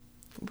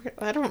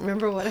I don't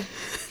remember what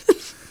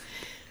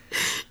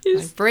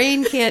my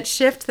brain can't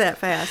shift that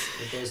fast.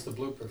 It goes the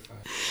blooper file.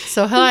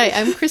 So hi,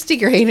 I'm Christy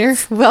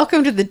Grainer.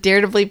 Welcome to the Dare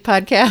to Believe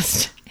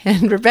podcast.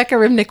 And Rebecca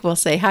Rimnick will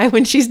say hi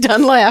when she's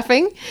done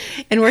laughing.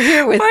 And we're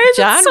here with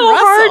John Russell.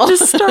 Hard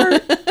to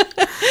start?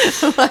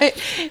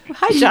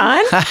 Hi,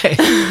 John.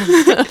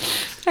 Hi.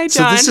 Hi, John.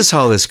 So this is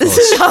how this goes.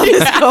 This is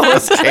how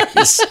this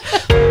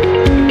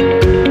goes.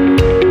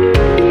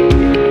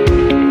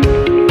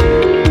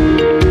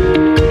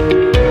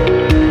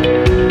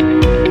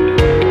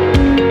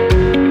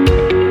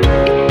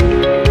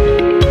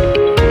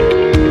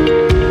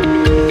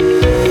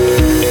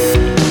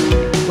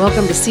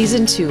 Welcome to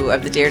Season 2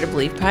 of the Dare to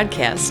Believe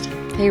podcast.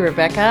 Hey,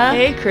 Rebecca.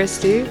 Hey,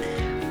 Christy.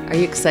 Are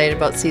you excited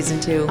about Season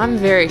 2? I'm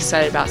very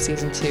excited about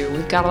Season 2.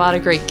 We've got a lot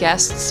of great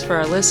guests for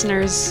our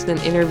listeners and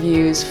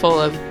interviews full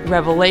of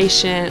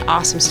revelation,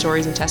 awesome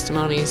stories and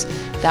testimonies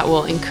that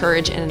will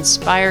encourage and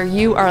inspire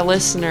you, our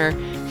listener,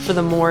 for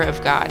the more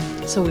of God.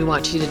 So we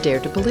want you to dare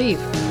to believe.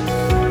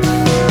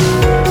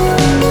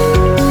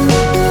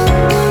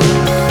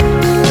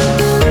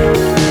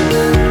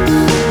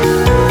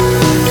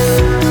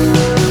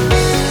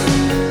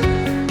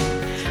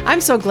 I'm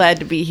so glad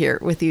to be here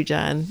with you,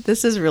 John.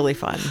 This is really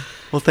fun.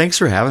 Well, thanks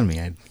for having me.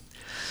 I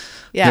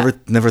Yeah.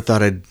 never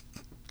thought I'd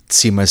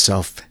see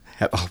myself.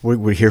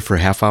 We're here for a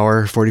half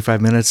hour,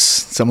 45 minutes,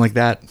 something like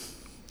that.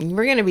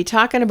 We're going to be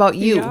talking about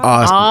you, Yeah.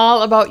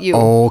 all about you.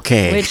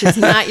 Okay. Which is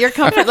not your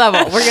comfort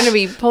level. We're going to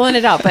be pulling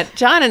it out. But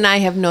John and I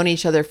have known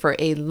each other for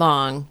a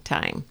long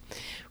time.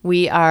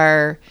 We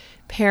are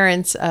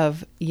parents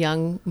of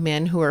young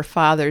men who are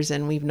fathers,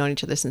 and we've known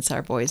each other since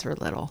our boys were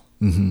little.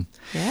 Mm-hmm.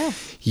 Yeah.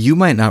 You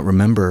might not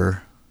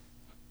remember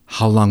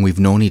how long we've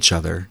known each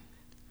other.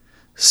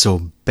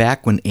 So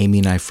back when Amy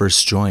and I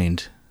first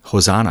joined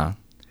Hosanna,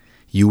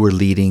 you were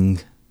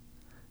leading,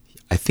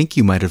 I think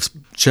you might have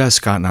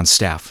just gotten on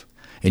staff,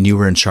 and you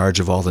were in charge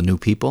of all the new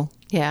people.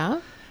 Yeah.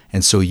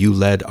 And so you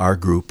led our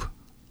group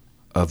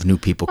of new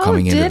people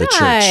coming into the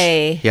church.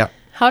 I? Yep.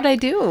 How'd I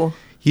do?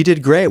 You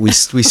did great. We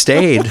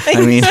stayed.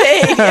 I mean,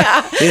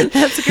 Yeah,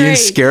 that's you great. didn't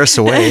scare us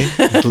away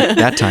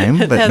that time,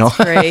 but That's no.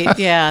 great.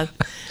 Yeah.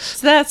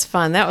 So that's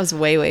fun. That was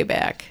way, way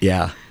back.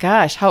 Yeah.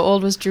 Gosh, how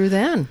old was Drew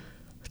then?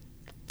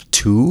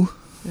 2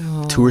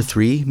 Oh. or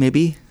 3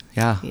 maybe.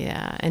 Yeah.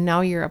 Yeah. And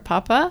now you're a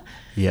papa.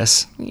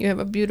 Yes. You have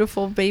a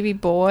beautiful baby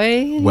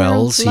boy. In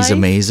Wells, your he's life.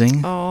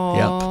 amazing.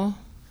 Oh.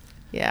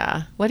 Yep.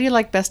 Yeah. What do you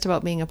like best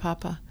about being a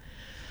papa?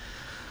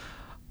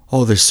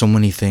 Oh, there's so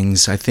many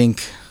things. I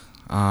think,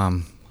 I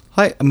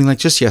mean, like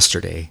just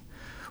yesterday,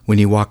 when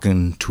you walk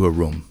into a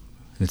room,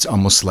 it's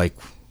almost like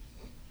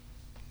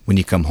when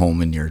you come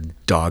home and your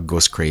dog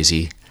goes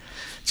crazy,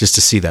 just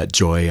to see that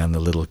joy on the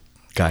little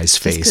guy's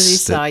face. Just 'cause he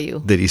saw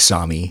you. That he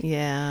saw me.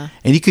 Yeah.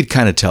 And you could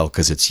kind of tell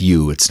because it's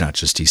you. It's not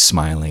just he's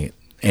smiling at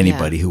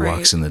anybody who right.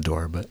 walks in the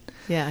door. But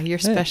Yeah. You're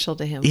special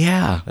to him.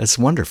 yeah, that's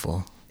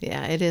wonderful.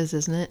 Yeah, it is,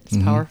 isn't it? It's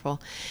Mm-hmm.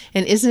 powerful.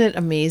 And isn't it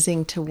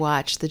amazing to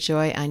watch the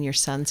joy on your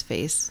son's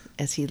face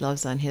as he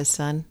loves on his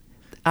son?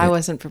 I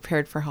wasn't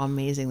prepared for how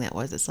amazing that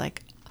was. It's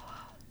like,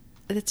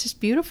 it's just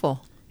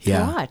beautiful to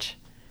Yeah. watch.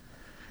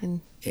 And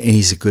And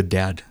he's a good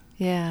dad.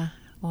 yeah.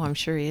 Oh, I'm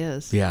sure he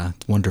is. Yeah,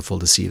 it's wonderful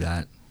to see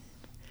that.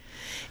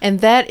 And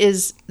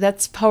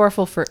that's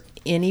powerful for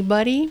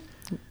anybody,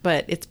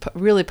 but it's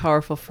really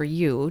powerful for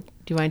you.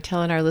 Do you mind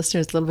telling our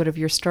listeners a little bit of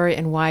your story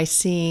and why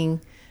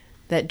seeing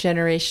that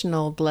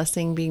generational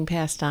blessing being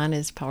passed on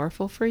is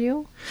powerful for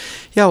you?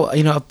 Yeah,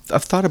 well,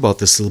 I've thought about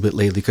this a little bit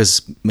lately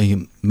because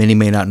many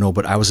may not know,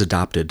 but I was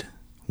adopted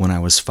when I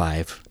was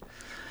 5.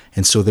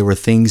 And so there were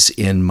things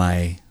in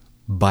my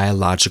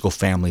biological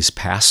family's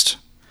past,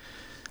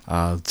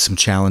 some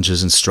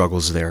challenges and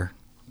struggles there.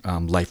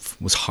 Life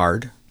was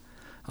hard.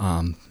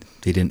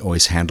 They didn't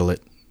always handle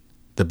it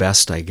the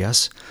best, I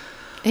guess.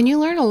 And you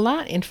learn a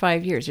lot in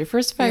 5 years. Your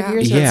first 5 Yeah,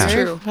 years Yeah. are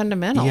very true.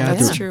 fundamental. Yeah,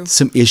 that's there- true.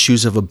 some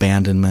issues of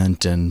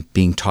abandonment and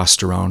being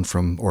tossed around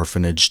from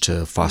orphanage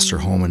to foster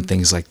home and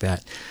things like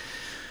that.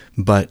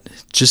 But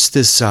just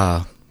this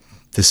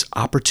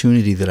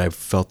opportunity that I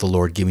felt the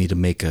Lord give me to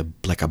make a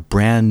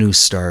brand new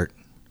start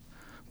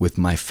with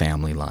my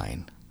family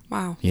line,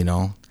 Wow. you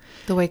know?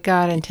 The way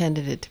God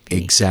intended it to be.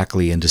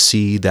 Exactly. And to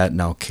see that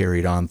now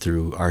carried on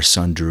through our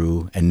son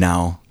Drew and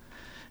now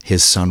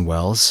his son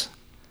Wells,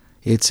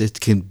 it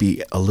can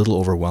be a little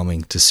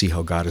overwhelming to see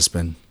how God has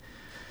been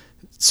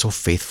so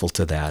faithful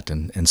to that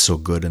and so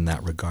good in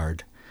that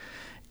regard.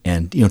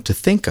 And, to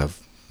think of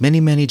many,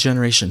 many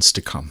generations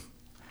to come.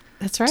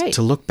 That's right.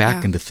 To look back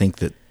Yeah. and to think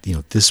that,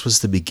 this was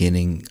the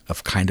beginning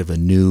of kind of a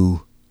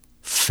new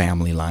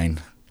family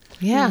line.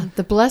 Yeah,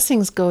 the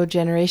blessings go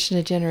generation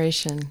to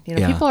generation.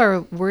 Yeah. People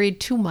are worried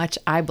too much,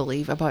 I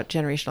believe, about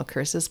generational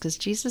curses because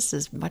Jesus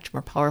is much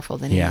more powerful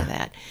than any Yeah, of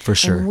that. for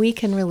sure. And we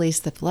can release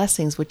the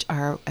blessings, which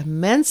are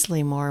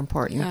immensely more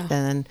important Yeah.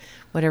 than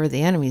whatever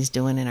the enemy's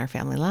doing in our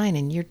family line.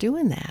 And you're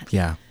doing that.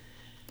 Yeah,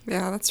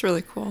 Yeah, that's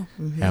really cool.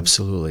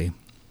 absolutely.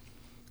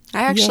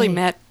 I actually Yay.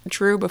 met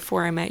Drew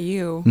before I met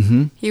you.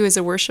 Mm-hmm. He was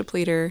a worship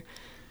leader,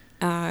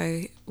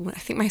 I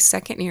think my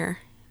second year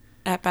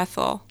at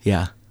Bethel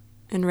Yeah.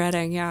 in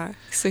Reading, yeah.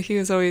 So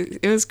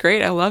it was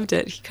great. I loved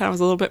it. He kind of was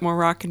a little bit more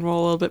rock and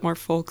roll, a little bit more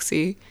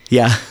folksy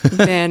Yeah.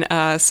 than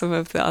some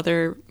of the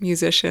other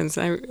musicians.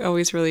 I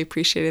always really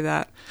appreciated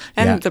that.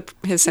 And Yeah.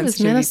 his It was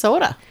sensitivity.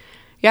 Minnesota.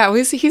 Yeah,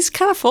 he's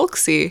kind of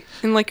folksy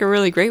in like a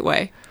really great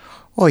way.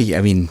 Oh, yeah.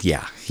 I mean,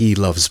 yeah. He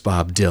loves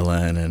Bob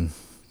Dylan and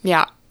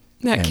Yeah.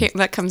 And-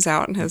 That comes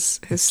out in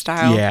his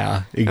style.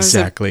 yeah, It was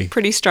exactly. a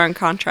pretty strong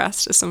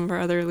contrast to some of our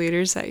other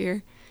leaders that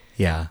year.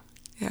 Yeah.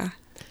 Yeah.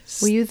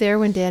 Were you there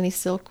when Danny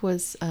Silk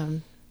was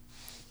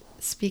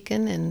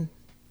speaking? And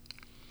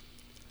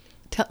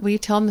will you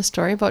tell him the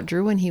story about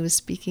Drew when he was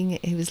speaking?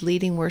 He was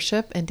leading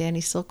worship, and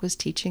Danny Silk was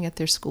teaching at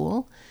their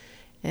school,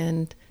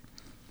 and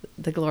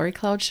the glory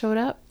cloud showed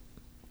up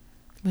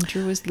when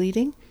Drew was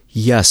leading.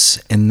 Yes,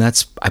 and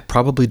I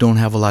probably don't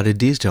have a lot of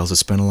details.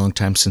 It's been a long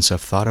time since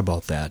I've thought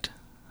about that.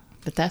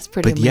 But that's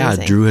pretty But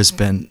amazing. yeah, Drew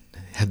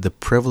had the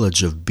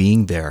privilege of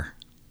being there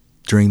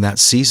during that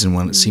season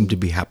when it seemed to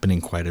be happening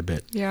quite a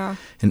bit. Yeah.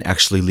 And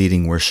actually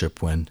leading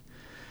worship when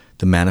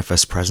the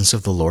manifest presence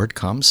of the Lord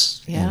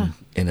comes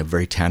in a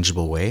very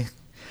tangible way.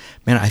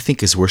 Man, I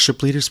think as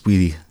worship leaders,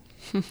 we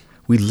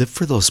live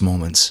for those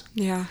moments.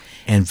 Yeah.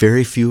 And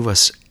very few of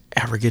us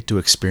ever get to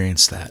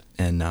experience that.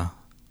 And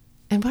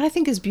what I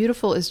think is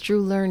beautiful is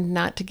Drew learned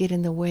not to get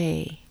in the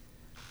way.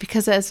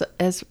 Because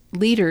as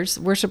leaders,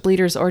 worship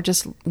leaders, or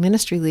just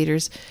ministry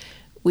leaders,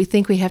 we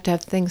think we have to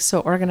have things so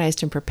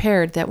organized and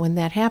prepared that when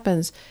that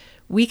happens,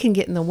 we can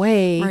get in the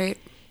way. Right.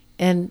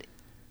 And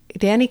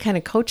Danny kind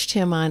of coached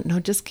him on,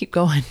 no, just keep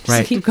going. Just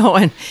Right. keep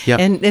going. Yep.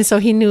 And so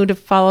he knew to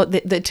follow.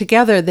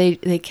 Together, they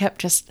kept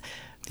just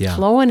Yeah.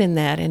 flowing in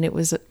that, and it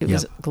was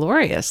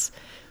glorious.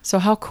 So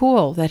how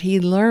cool that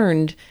he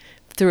learned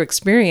through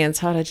experience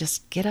how to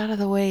just get out of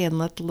the way and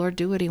let the Lord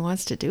do what he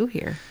wants to do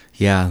here.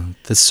 yeah,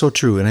 that's so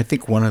true. And I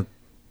think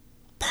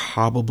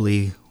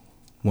probably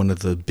one of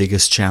the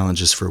biggest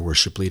challenges for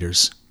worship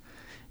leaders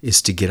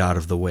is to get out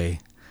of the way.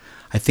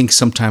 I think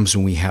sometimes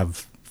when we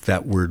have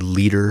that word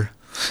leader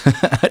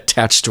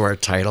attached to our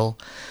title,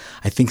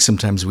 I think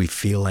sometimes we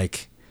feel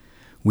like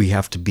we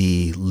have to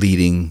be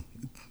leading,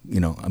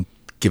 I'm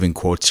giving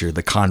quotes here,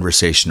 the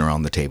conversation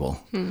around the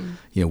table.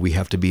 We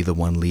have to be the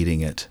one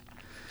leading it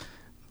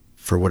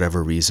for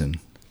whatever reason.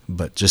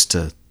 But just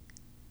to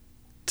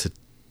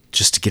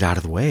get out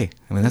of the way.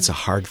 I mean, that's a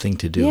hard thing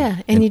to do.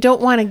 Yeah, and you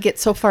don't want to get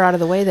so far out of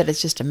the way that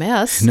it's just a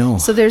mess. No.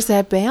 So there's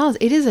that balance.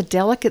 It is a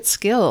delicate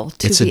skill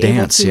to It's a be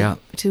dance, able yeah.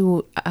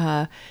 to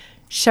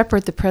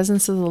shepherd the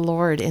presence of the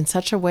Lord in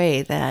such a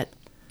way that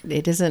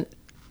it isn't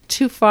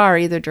too far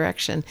either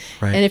direction.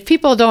 Right. And if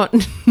people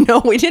don't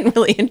know, we didn't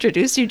really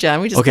introduce you, John.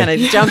 We just Okay.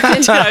 kind of jumped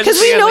into it because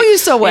we know you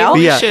so well.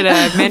 We Yeah. should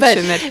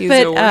mention that he's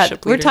a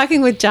worship We're leader.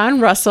 talking with John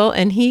Russell,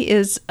 and he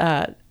is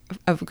a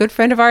good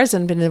friend of ours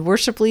and been a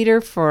worship leader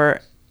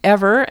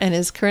forever, and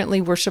is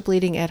currently worship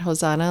leading at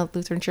Hosanna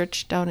Lutheran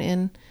Church down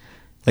in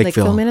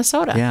Lakeville,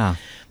 Minnesota. Yeah.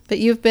 But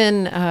you've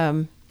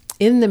been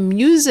in the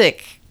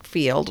music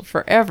field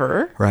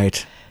forever.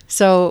 Right.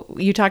 So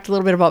you talked a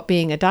little bit about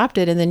being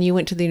adopted, and then you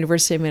went to the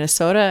University of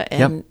Minnesota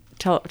and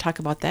Yep. talk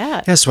about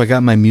that. Yeah, so I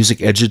got my music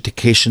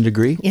education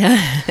degree.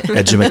 Yeah.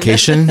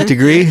 Education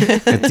degree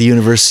at the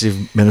University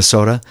of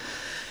Minnesota.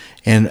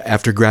 And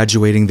after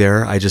graduating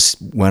there, I just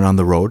went on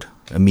the road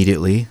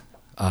immediately,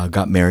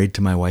 got married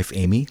to my wife,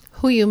 Amy.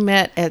 Who you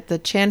met at the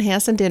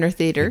Chanhassen Dinner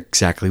Theater.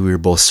 Exactly. We were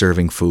both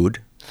serving food.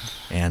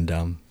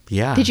 And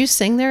yeah. Did you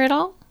sing there at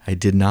all? I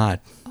did not.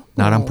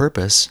 Not on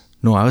purpose.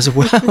 No, I was a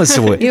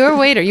waiter. You were a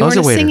waiter. You I was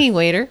weren't a waiter. singing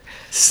waiter.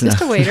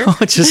 Just a waiter. No,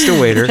 just a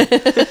waiter.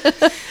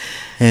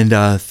 And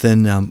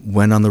then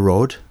went on the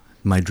road.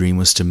 My dream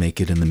was to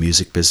make it in the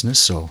music business.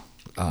 So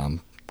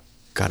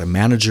got a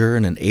manager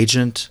and an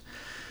agent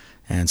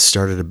and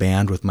started a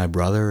band with my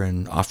brother,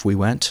 and off we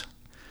went.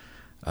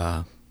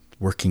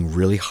 Working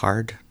really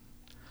hard,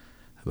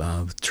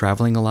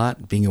 traveling a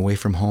lot, being away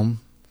from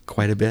home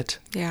quite a bit.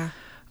 Yeah.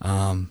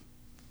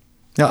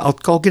 Now,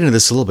 I'll get into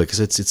this a little bit because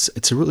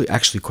it's a really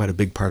actually quite a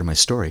big part of my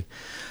story.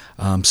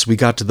 So we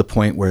got to the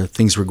point where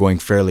things were going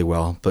fairly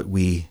well, but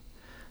we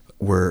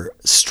were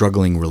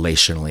struggling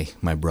relationally,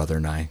 my brother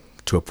and I,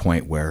 to a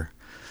point where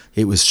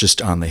it was just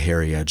on the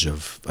hairy edge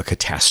of a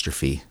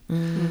catastrophe.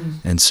 Mm.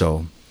 And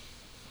so,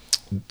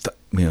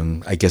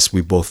 I guess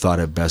we both thought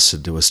it best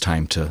that it was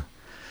time to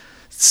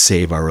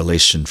save our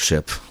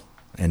relationship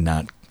and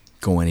not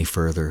go any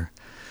further.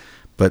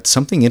 But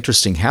something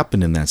interesting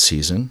happened in that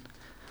season.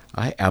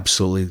 I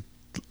absolutely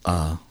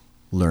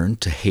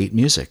learned to hate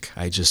music.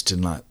 I just did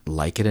not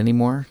like it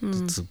anymore.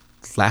 It's the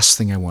last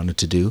thing I wanted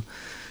to do.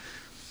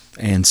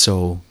 And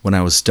so when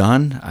I was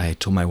done, I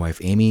told my wife,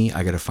 Amy,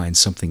 I got to find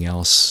something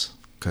else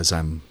because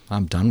I'm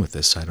done with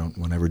this. I don't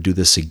want to ever do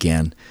this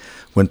again.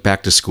 Went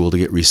back to school to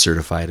get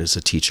recertified as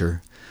a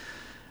teacher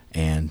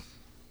and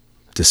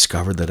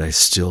discovered that I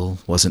still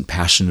wasn't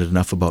passionate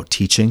enough about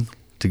teaching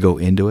to go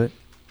into it.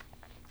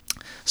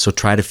 So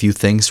tried a few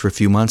things for a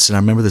few months, and I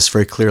remember this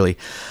very clearly.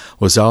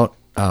 Was out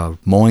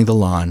mowing the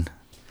lawn,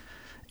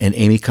 and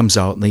Amy comes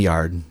out in the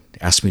yard,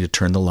 asked me to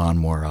turn the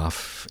lawnmower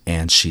off,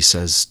 and she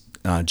says,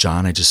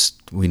 John,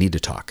 we need to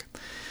talk. I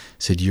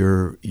said,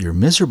 you're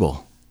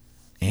miserable,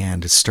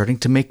 and it's starting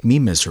to make me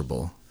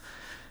miserable,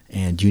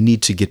 and you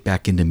need to get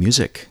back into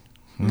music.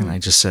 And I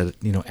just said,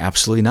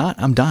 absolutely not.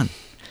 I'm done.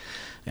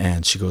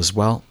 And she goes,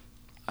 well,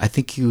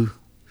 let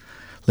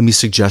me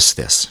suggest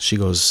this. She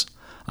goes,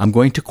 I'm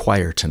going to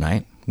choir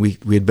tonight. We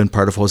had been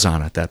part of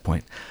Hosanna at that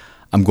point.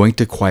 I'm going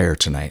to choir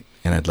tonight,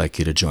 and I'd like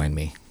you to join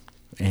me.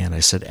 And I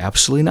said,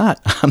 absolutely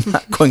not. I'm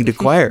not going to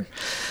choir.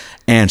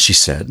 And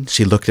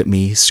she looked at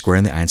me square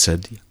in the eye and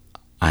said,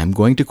 I'm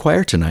going to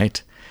choir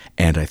tonight,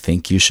 and I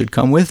think you should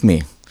come with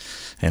me.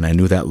 And I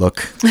knew that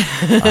look.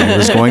 I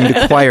was going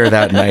to choir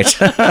that night.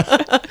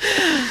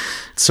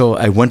 So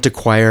I went to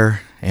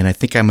choir, and I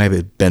think I might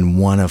have been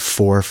one of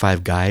 4 or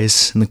 5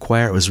 guys in the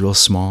choir. It was real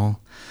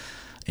small.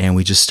 And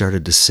we just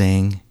started to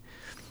sing.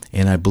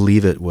 And I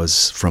believe it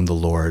was from the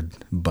Lord,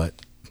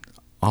 but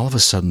all of a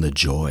sudden the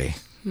joy,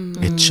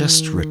 it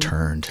just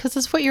returned. Because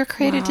it's what you're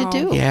created to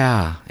do.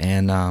 Yeah.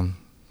 And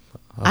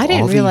I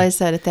didn't realize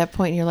that at that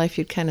point in your life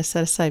you'd kind of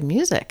set aside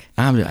music.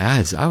 I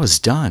was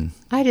done.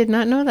 I did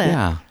not know that.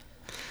 Yeah.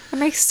 It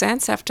makes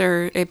sense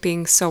after it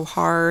being so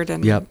hard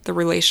and Yep. the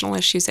relational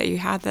issues that you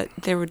had, that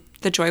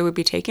the joy would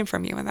be taken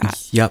from you in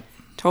that. Yep.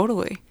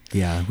 Totally.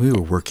 Yeah, we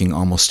were working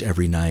almost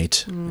every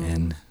night.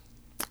 And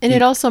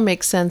it also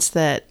makes sense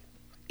that,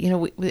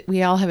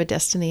 we all have a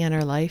destiny in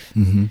our life.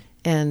 Mm-hmm.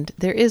 And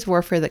there is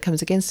warfare that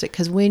comes against it.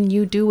 Because when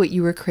you do what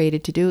you were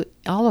created to do,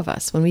 all of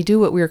us, when we do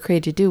what we were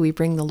created to do, we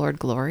bring the Lord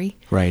glory.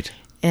 Right.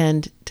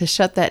 And to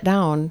shut that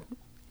down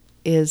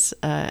is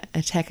an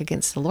attack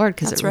against the Lord,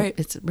 because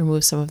it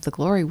removes some of the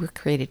glory we're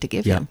created to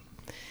give him.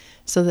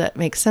 So that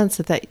makes sense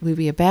that would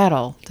be a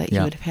battle that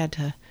you would have had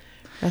to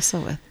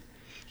wrestle with.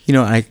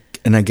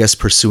 I guess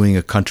pursuing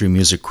a country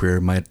music career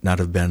might not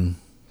have been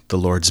the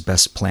Lord's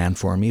best plan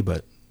for me,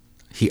 but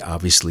he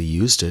obviously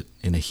used it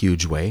in a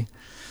huge way.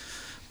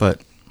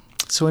 But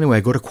so anyway,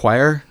 I go to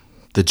choir,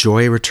 the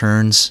joy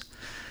returns,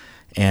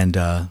 and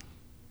then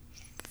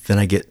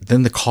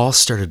the calls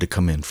started to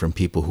come in from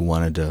people who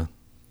wanted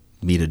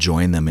me to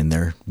join them in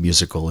their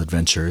musical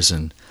adventures.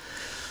 And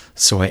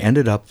so I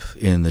ended up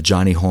in the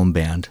Johnny Home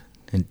Band,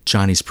 and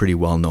Johnny's pretty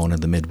well known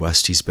in the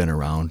Midwest. He's been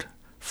around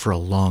for a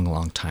long,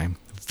 long time.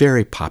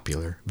 Very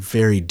popular,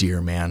 very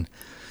dear man.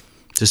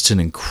 Just an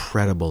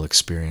incredible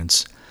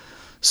experience.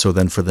 So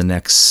then for the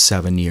next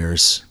 7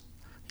 years,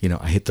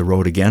 I hit the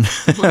road again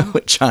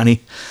with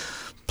Johnny,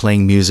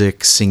 playing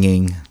music,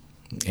 singing,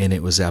 and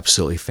it was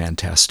absolutely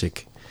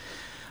fantastic.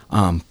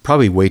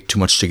 Probably way too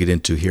much to get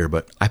into here,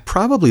 but I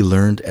probably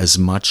learned as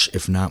much,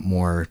 if not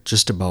more,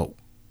 just about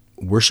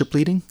worship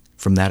leading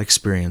from that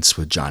experience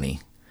with Johnny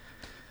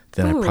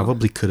than I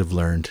probably could have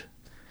learned.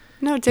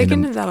 No, dig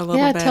into that a little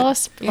bit. Yeah, tell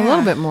us a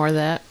little bit more of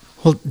that.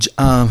 Well,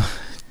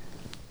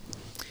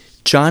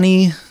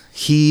 Johnny,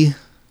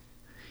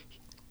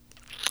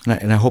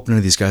 and I hope none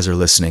of these guys are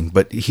listening,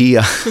 but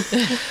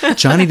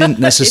Johnny didn't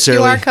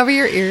necessarily... If you are, cover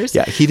your ears.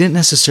 Yeah, he didn't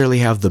necessarily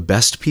have the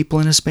best people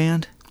in his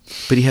band,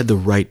 but he had the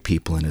right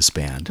people in his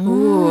band.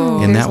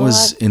 Ooh, and that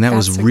was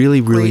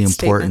really, really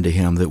important statement. to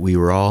him, that we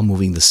were all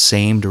moving the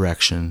same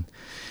direction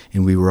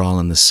and we were all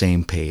on the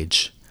same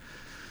page.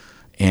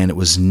 And it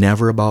was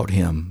never about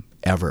him,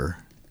 ever.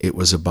 It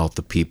was about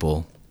the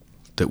people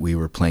that we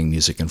were playing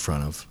music in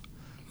front of.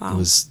 Wow. It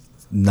was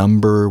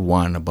number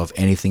one above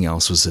anything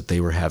else, was that they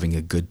were having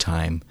a good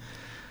time.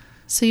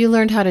 So you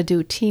learned how to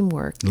do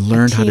teamwork.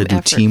 Learned how to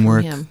do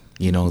teamwork.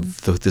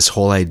 Mm-hmm. This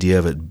whole idea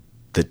of it,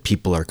 that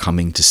people are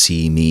coming to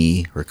see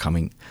me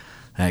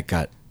that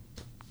got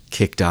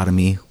kicked out of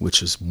me,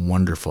 which was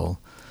wonderful.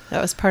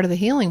 That was part of the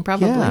healing,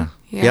 probably. Yeah.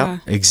 Yep,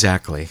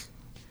 exactly.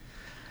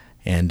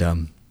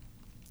 And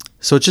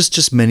so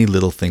just many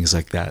little things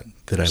like that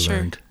I Sure.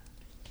 learned.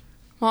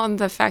 Well, and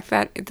the fact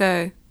that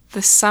the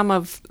sum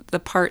of the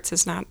parts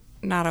is not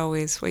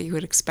always what you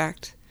would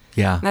expect.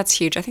 Yeah. And that's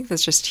huge. I think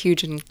that's just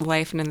huge in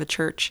life and in the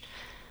church,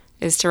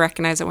 is to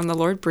recognize that when the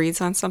Lord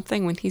breathes on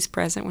something, when he's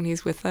present, when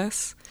he's with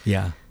us,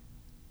 Yeah.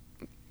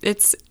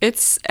 it's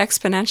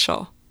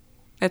exponential.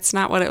 It's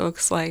not what it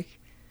looks like.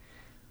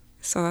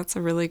 So that's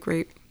a really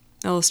great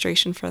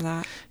illustration for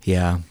that.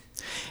 Yeah.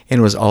 And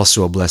it was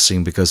also a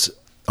blessing because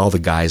all the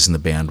guys in the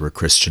band were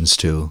Christians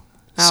too.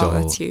 Oh, So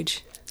that's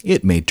huge.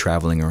 it made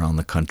traveling around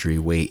the country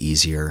way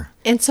easier.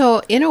 And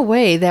so, in a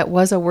way, that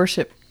was a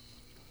worship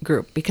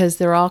group, because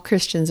they're all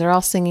Christians. They're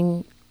all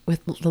singing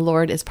with the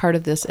Lord as part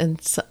of this.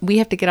 And so we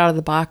have to get out of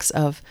the box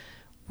of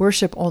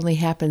worship only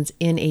happens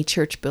in a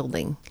church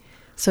building.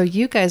 So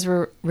you guys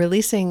were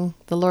releasing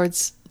the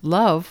Lord's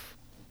love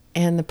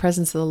and the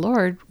presence of the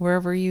Lord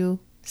wherever you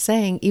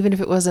sang, even if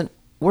it wasn't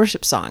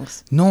worship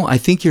songs. No, I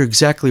think you're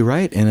exactly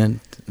right. And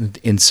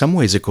in some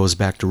ways it goes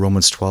back to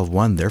Romans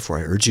 12:1. Therefore,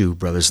 I urge you,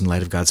 brothers, in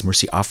light of God's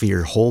mercy, offer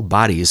your whole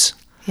bodies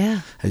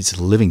Yeah. as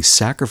a living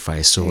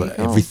sacrifice. So There you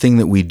go. everything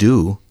that we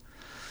do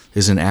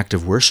is an act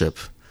of worship.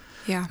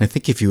 Yeah. And I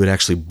think if you would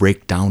actually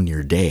break down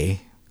your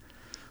day,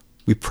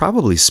 we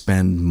probably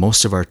spend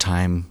most of our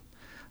time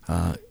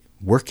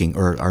working,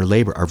 or our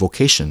labor, our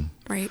vocation,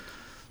 Right.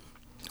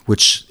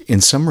 which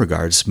in some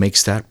regards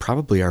makes that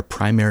probably our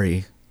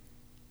primary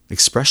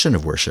expression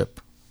of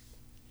worship.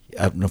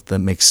 I don't know if that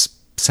makes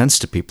sense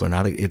to people or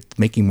not. It's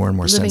making more and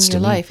more Living sense to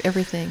your me. life,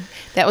 everything.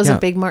 That was Yeah. a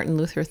big Martin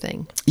Luther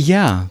thing.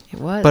 Yeah, It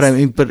was. But I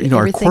mean,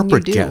 our Everything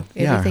corporate you do,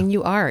 everything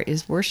you are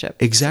is worship.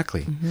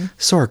 exactly.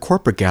 So our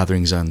corporate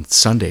gatherings on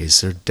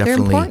Sundays are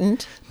definitely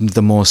important.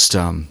 the most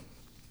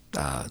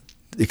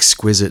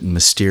exquisite and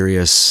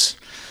mysterious.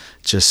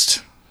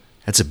 Just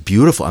that's a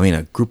beautiful. I mean,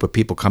 a group of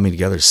people coming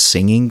together,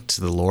 singing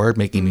to the Lord,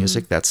 making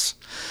music. That's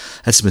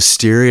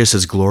mysterious.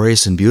 It's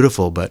glorious and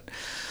beautiful. But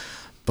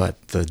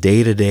the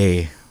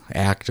day-to-day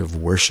act of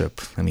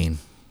worship, I mean,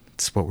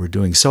 it's what we're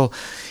doing. So,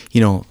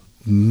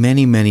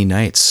 many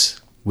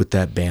nights with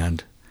that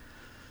band,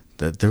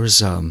 that there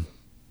was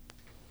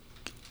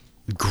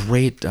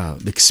great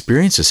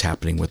experiences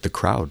happening with the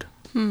crowd.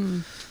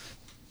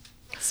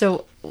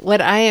 So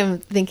what I am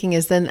thinking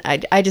is then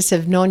I just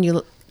have known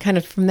you kind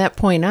of from that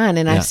point on,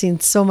 and Yeah. I've seen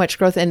so much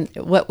growth. And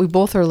what we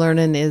both are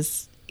learning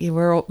is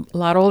we're a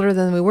lot older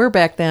than we were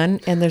back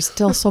then, and there's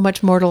still so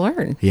much more to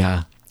learn.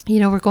 Yeah.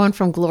 We're going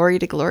from glory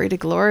to glory to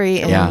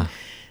glory. And Yeah.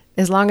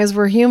 as long as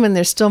we're human,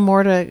 there's still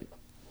more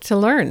to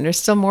learn. There's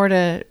still more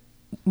to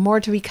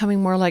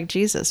becoming more like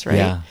Jesus, right?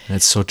 Yeah,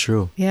 that's so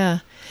true. Yeah.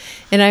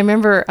 And I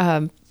remember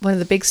one of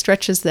the big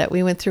stretches that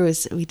we went through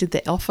is we did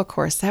the Alpha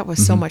course. That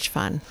was so much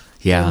fun.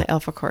 Yeah. doing the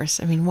Alpha course.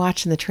 I mean,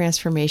 watching the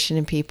transformation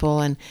in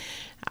people. And,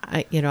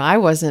 I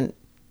wasn't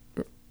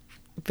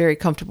very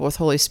comfortable with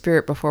Holy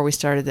Spirit before we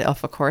started the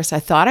Alpha course. I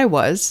thought I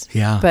was.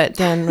 Yeah. But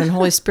then when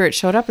Holy Spirit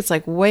showed up, it's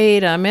like,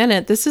 wait a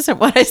minute, this isn't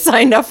what I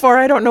signed up for.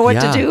 I don't know what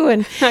Yeah. to do.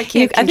 And I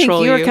can't I think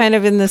control you were you. kind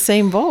of in the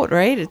same boat,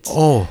 right? It's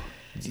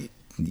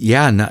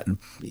Yeah, not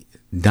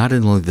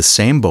in only the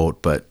same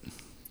boat, but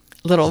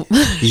little.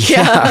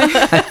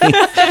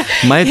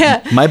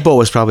 my boat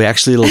was probably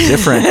actually a little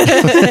different.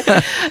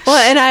 Well,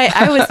 and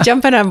I was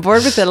jumping on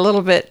board with it a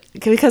little bit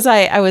because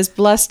I was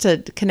blessed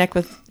to connect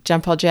with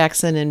John Paul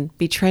Jackson and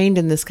be trained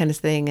in this kind of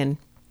thing, and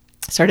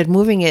started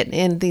moving it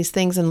in these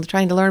things and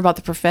trying to learn about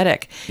the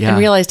prophetic, Yeah. and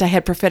realized I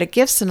had prophetic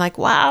gifts, and like,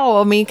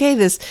 wow, I mean, okay,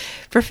 this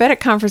prophetic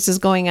conference is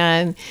going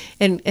on.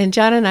 And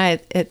John and I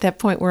at that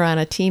point were on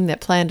a team that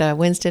planned a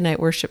Wednesday night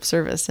worship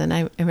service. And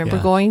I remember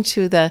Yeah. going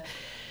to the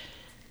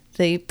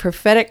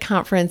prophetic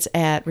conference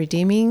at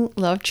Redeeming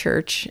Love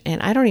Church,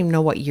 and I don't even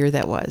know what year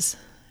that was,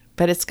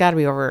 but it's got to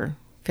be over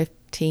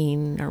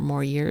 15 or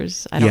more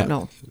years. I Yeah. don't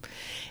know.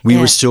 We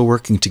Yeah. were still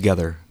working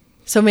together.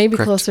 So maybe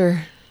Correct.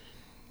 closer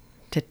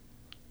to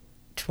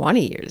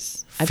 20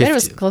 years. I bet it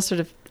was 50. closer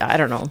to, I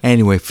don't know.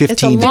 Anyway,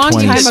 15 to long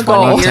 20 time is a ago.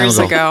 long 20 time years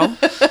ago.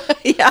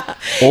 Yeah.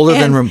 Older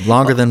And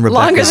longer than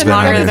Rebecca's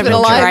longer than been. I've been I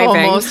think. alive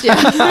Driving. almost.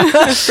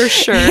 Yeah. For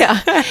sure.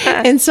 Yeah.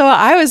 And so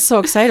I was so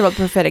excited about the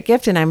prophetic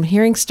gift, and I'm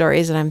hearing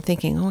stories, and I'm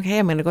thinking, okay,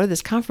 I'm going to go to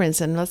this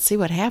conference and let's see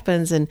what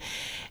happens. And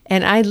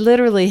I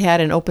literally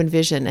had an open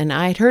vision, and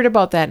I'd heard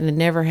about that and had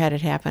never had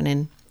it happen.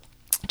 And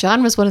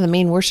John was one of the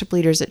main worship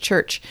leaders at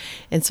church.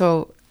 And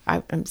so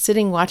I'm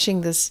sitting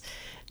watching this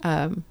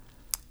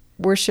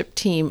worship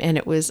team, and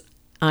it was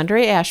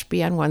Andre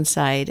Ashby on one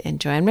side and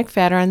Joanne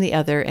McFadder on the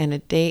other,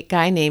 and a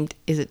guy named,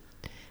 is it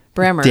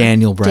Bremer?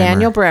 Daniel Bremer.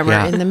 Daniel Bremer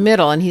Yeah. in the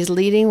middle, and he's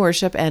leading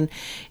worship, and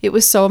it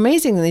was so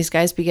amazing. And these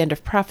guys began to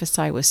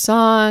prophesy with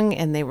song,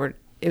 and it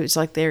was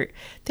like they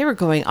were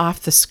going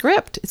off the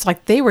script. It's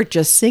like they were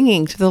just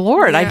singing to the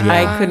Lord.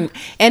 I couldn't,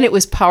 and it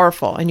was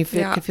powerful, and you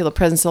could feel the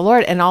presence of the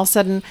Lord. And all of a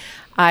sudden,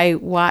 I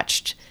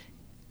watched.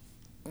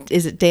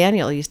 Is it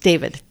Daniel?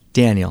 David.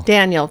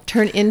 Daniel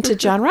turn into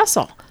John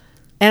Russell,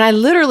 and I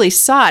literally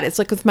saw it. It's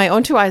like with my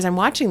own two eyes, I'm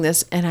watching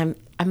this, and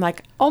I'm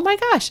like, oh my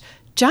gosh,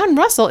 John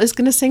Russell is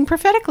going to sing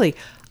prophetically.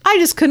 I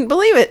just couldn't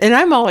believe it, and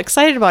I'm all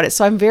excited about it.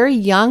 So I'm very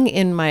young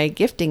in my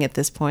gifting at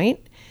this point,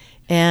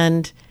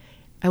 and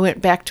I went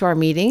back to our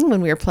meeting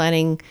when we were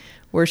planning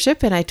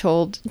worship, and I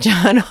told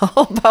John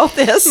all about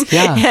this.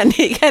 Yeah. And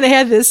he kind of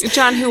had this.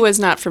 John, who was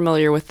not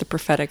familiar with the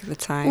prophetic at the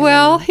time.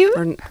 Well, and- he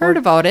or- heard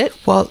about it.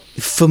 Well,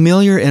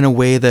 familiar in a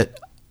way that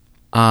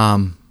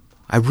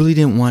I really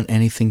didn't want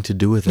anything to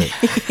do with it.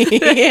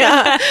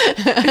 Yeah.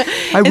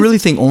 I really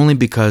think only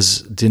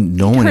because didn't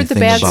know Heard the anything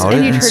bad, about it.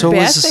 and you'd And heard so it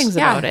bad was things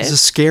yeah, about it's a it.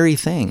 scary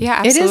thing.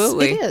 Yeah, It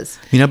absolutely. is.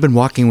 I mean, I've been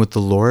walking with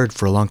the Lord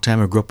for a long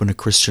time. I grew up in a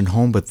Christian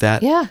home, but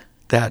that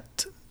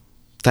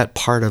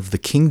part of the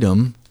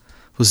kingdom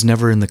was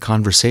never in the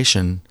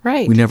conversation.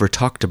 Right. We never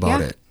talked about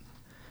Yeah. it.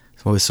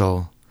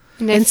 So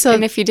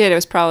And if you did, it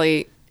was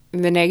probably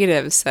the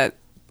negatives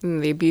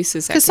and the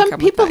abuses that Because can some come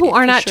people with that, who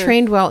are for not sure.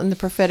 trained well in the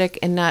prophetic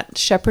and not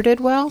shepherded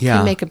well Yeah.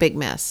 can make a big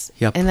mess.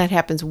 Yep. And that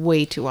happens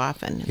way too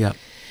often. yeah.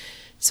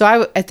 So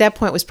I, at that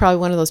point, was probably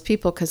one of those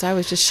people because I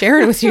was just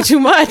sharing with you too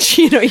much.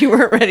 You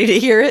weren't ready to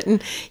hear it,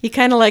 and you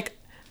kind of like,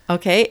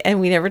 okay, and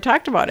we never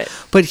talked about it.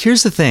 But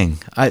here's the thing.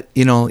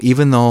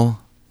 Even though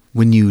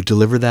when you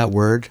deliver that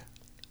word,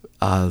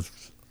 I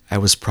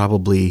was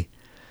probably,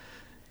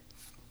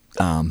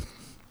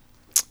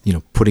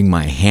 putting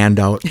my hand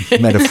out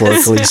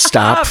metaphorically.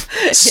 Stop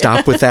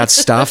with that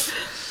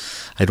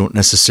stuff. I don't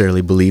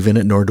necessarily believe in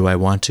it, nor do I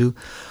want to.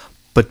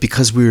 But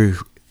because we were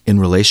in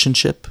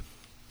relationship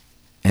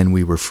and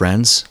we were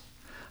friends,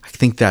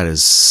 think that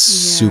is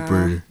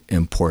super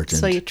important.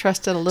 So you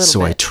trusted a little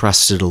So bit. I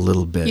trusted a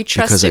little bit You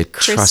because I trusted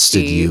trusted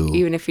Christy, you.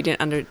 even if you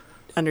didn't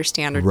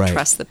understand or Right.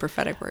 trust the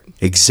prophetic word.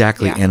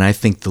 Exactly. Yeah. And I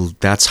think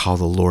that's how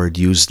the Lord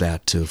used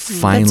that to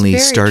finally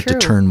very start to true.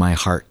 turn my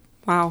heart.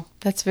 Wow.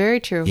 That's very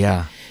true.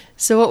 Yeah.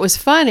 So what was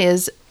fun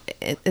is,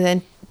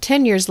 then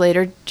 10 years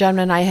later, John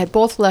and I had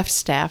both left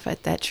staff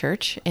at that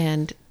church,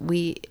 and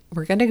we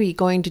were going to be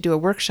going to do a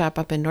workshop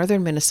up in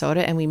northern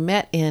Minnesota, and we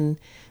met in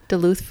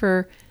Duluth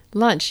for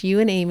lunch. You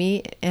and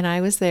Amy and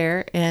I was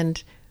there,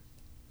 and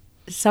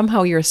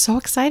somehow you were so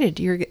excited.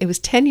 It was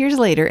 10 years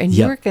later, and you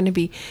Yep. were going to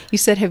be, you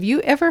said, have you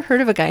ever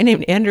heard of a guy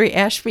named Andrew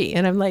Ashby?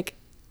 And I'm like,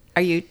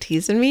 are you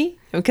teasing me?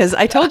 Because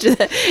I told you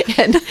that,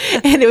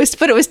 and it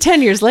was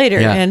 10 years later,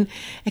 Yeah. and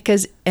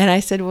I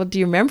said, well, do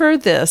you remember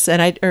this?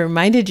 And I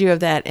reminded you of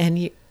that,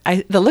 and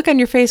the look on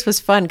your face was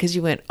fun because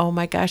you went, oh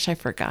my gosh, I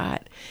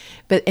forgot.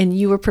 And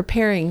you were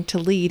preparing to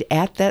lead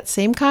at that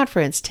same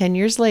conference 10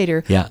 years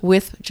later Yeah.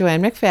 with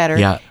Joanne McFadder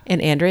Yeah.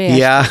 and Andrea Ashby.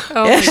 Yeah.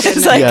 Oh my It's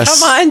goodness. like, Yes.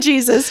 come on,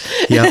 Jesus.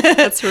 Yeah.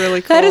 That's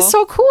really cool. That is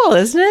so cool,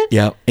 isn't it?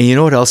 Yeah. And you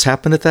know what else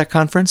happened at that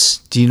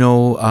conference? Do you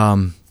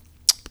know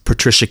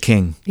Patricia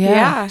King?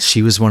 Yeah.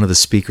 She was one of the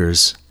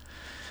speakers.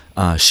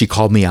 She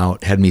called me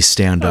out, had me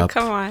stand Oh, up,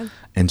 come on.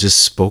 and just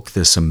spoke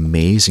this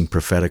amazing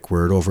prophetic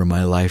word over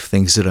my life,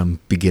 things that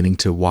I'm beginning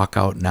to walk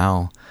out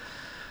now.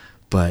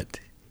 But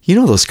you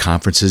know those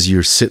conferences,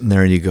 you're sitting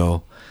there and you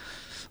go,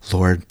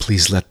 Lord,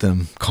 please let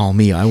them call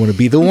me. I want to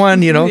be the one,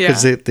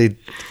 because Yeah. they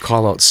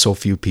call out so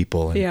few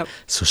people. And Yep.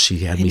 so she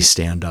had me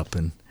stand up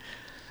and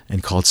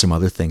called some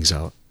other things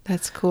out.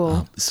 That's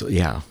cool. So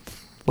yeah,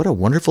 what a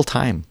wonderful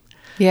time.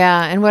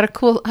 Yeah, and what a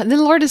cool, the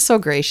Lord is so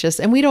gracious,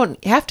 and we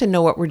don't have to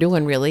know what we're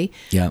doing, really.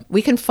 Yeah.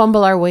 We can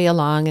fumble our way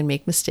along and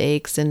make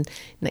mistakes and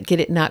get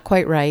it not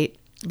quite right,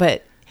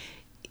 but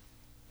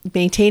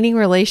maintaining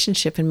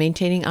relationship and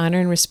maintaining honor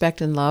and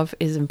respect and love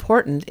is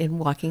important in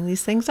walking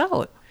these things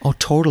out. Oh,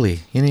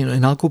 totally.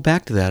 And I'll go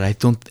back to that. I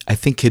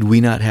think had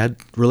we not had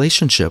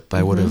relationship,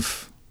 I would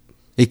have,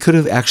 it could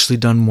have actually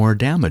done more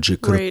damage.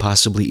 It could have Right.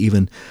 possibly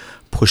even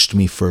pushed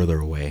me further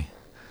away.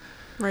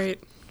 Right.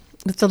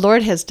 But the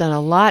Lord has done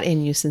a lot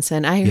in you since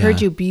then. I Yeah. heard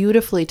you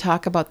beautifully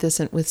talk about this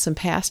with some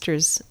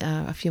pastors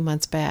a few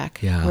months back,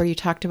 Yeah. where you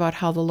talked about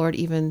how the Lord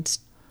even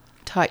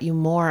taught you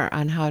more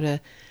on how to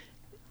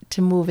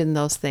move in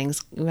those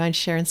things. You mind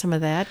sharing some of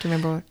that? Do you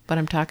remember what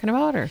I'm talking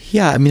about? Or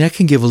Yeah, I mean, I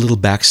can give a little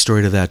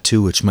backstory to that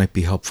too, which might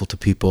be helpful to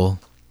people.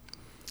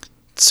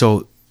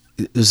 So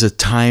there's a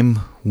time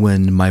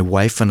when my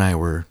wife and I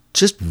were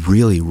just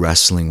really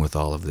wrestling with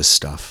all of this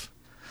stuff.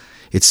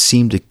 It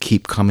seemed to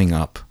keep coming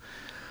up.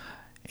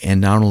 And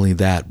not only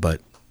that,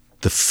 but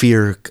the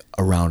fear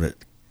around it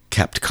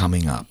kept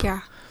coming up.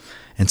 Yeah.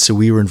 And so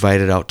we were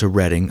invited out to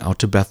Reading, out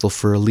to Bethel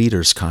for a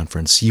leaders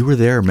conference. You were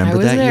there, remember I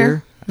was that there.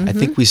 year? I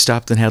think we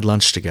stopped and had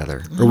lunch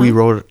together. Or we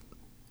rode,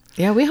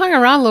 yeah, we hung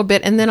around a little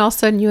bit, and then all of a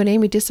sudden you and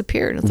Amy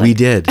disappeared. It's we like,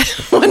 did.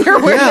 wonder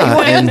where Yeah,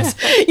 they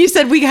went. You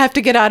said, we have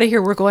to get out of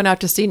here. We're going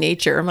out to see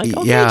nature. I'm like,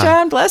 okay, Yeah.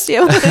 John, bless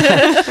you.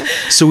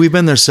 So we've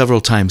been there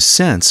several times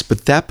since,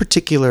 but that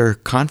particular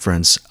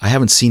conference, I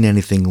haven't seen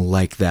anything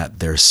like that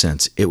there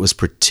since. It was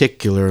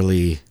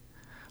particularly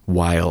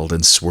wild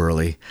and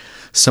swirly.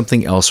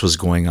 Something else was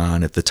going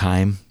on at the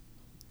time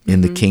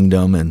in the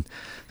kingdom, and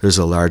there's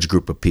a large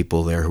group of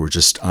people there who were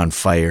just on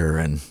fire,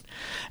 and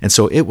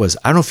so it was,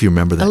 I don't know if you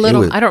remember that. A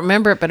little, It was, I don't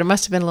remember it, but it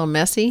must have been a little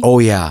messy. oh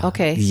yeah.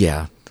 Okay.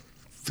 Yeah.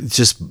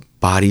 Just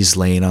bodies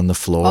laying on the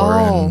floor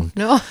Oh, and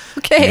no.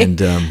 Okay. and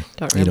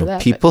Don't remember that,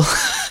 but- people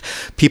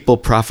people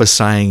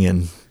prophesying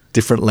in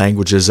different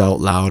languages out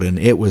loud, and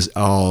it was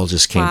all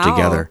just came Wow.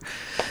 together,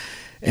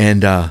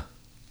 and a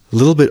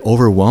little bit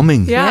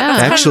overwhelming. Yeah. That's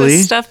kind of actually.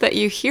 the stuff that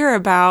you hear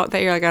about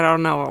that you're like, I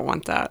don't know, I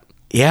want that.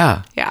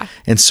 Yeah. Yeah.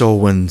 And so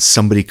when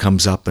somebody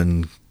comes up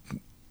and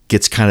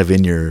gets kind of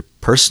in your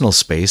personal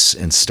space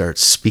and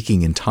starts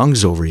speaking in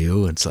tongues over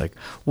you, it's like,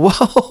 whoa,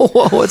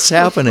 what's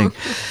happening?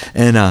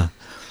 And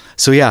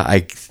so yeah,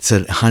 I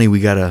said, honey, we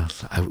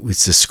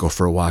just go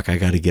for a walk. I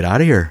got to get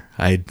out of here.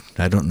 I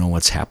don't know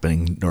what's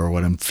happening nor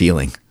what I'm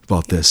feeling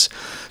about this.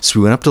 So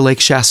we went up to Lake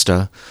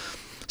Shasta,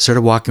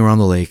 started walking around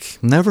the lake.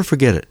 Never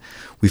forget it.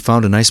 We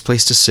found a nice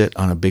place to sit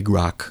on a big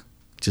rock,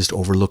 just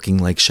overlooking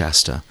Lake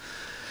Shasta.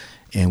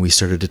 And we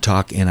started to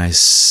talk, and I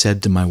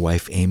said to my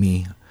wife,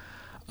 Amy,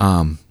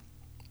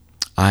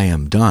 I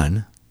am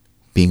done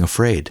being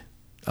afraid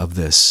of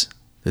this.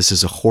 This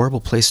is a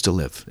horrible place to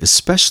live,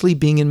 especially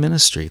being in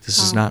ministry. This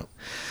is not...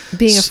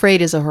 Being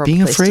afraid is a horrible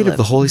Being place to afraid of live.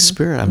 the Holy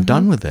Spirit. I'm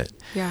done with it.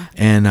 Yeah.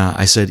 And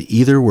I said,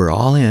 either we're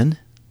all in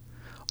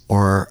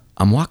or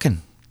I'm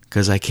walking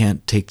because I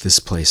can't take this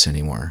place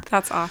anymore.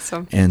 That's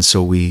awesome. And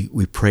so we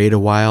prayed a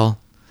while,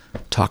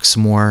 talked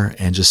some more,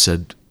 and just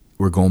said,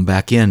 we're going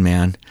back in,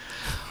 man.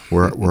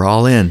 We're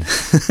all in.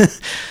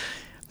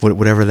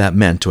 Whatever that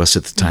meant to us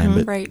at the time.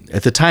 But right.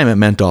 at the time, it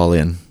meant all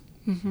in.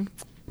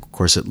 Of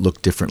course, it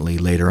looked differently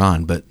later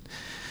on, but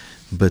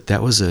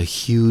that was a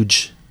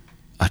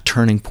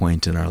turning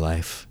point in our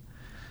life.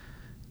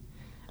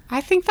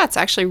 I think that's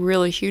actually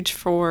really huge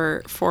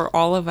for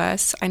all of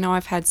us. I know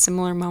I've had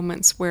similar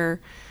moments where,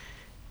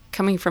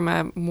 coming from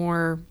a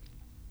more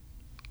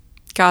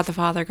God the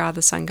Father, God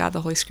the Son, God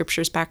the Holy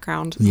Scriptures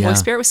background, the Yeah. Holy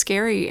Spirit was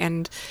scary,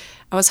 and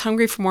I was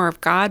hungry for more of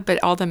God,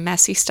 but all the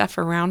messy stuff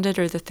around it,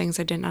 or the things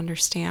I didn't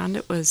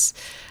understand, I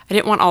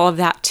didn't want all of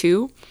that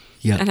too.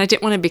 Yeah. And I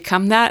didn't want to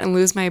become that and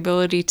lose my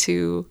ability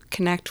to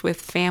connect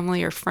with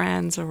family or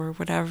friends or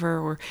whatever.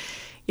 Or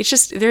it's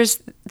just,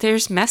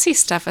 there's messy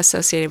stuff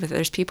associated with it.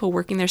 There's people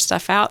working their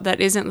stuff out that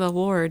isn't the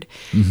Lord,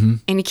 and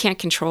you can't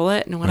control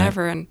it and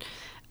whatever. Right. And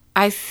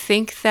I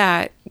think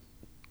that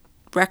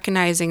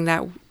recognizing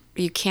that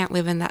you can't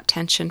live in that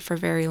tension for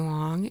very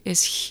long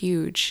is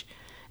huge.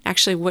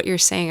 Actually, what you're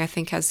saying, I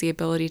think, has the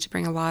ability to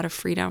bring a lot of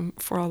freedom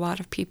for a lot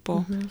of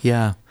people.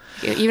 Yeah.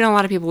 Even a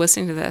lot of people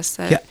listening to this.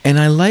 That, Yeah, and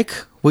I like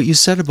what you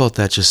said about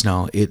that just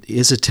now. It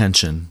is a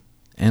tension,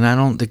 and I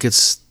don't think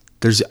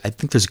I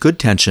think there's good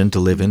tension to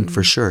live in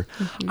for sure.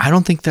 I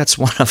don't think that's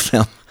one of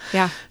them.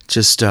 Yeah.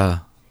 Just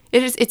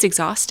It's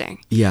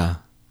exhausting. yeah.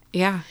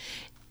 Yeah.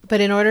 But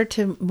in order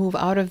to move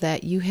out of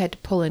that, you had to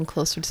pull in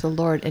closer to the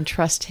Lord and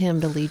trust Him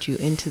to lead you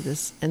into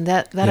this. And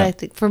that Yeah. I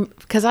think,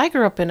 because I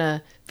grew up in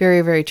a very,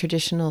 very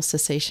traditional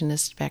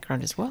cessationist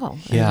background as well.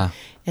 Yeah.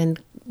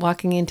 And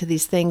walking into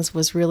these things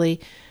was really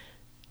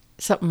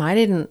something I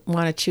didn't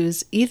want to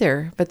choose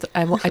either. But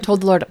I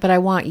told the Lord, but I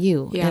want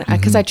you. Yeah.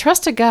 Because I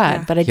trusted God,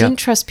 Yeah. but I didn't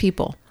trust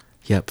people.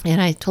 Yep.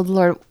 And I told the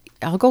Lord,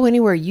 I'll go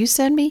anywhere you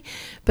send me.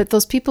 But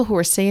those people who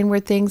are saying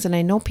weird things, and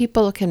I know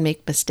people can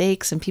make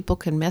mistakes and people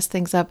can mess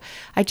things up.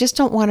 I just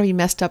don't want to be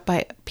messed up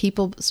by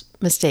people's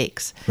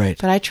mistakes. Right.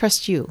 But I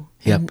trust you.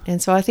 Yep.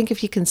 And so I think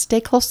if you can stay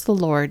close to the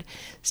Lord,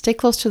 stay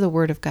close to the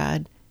Word of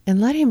God,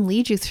 and let Him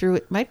lead you through,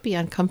 it might be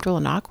uncomfortable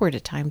and awkward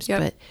at times, Yep.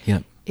 but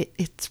Yep.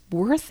 it's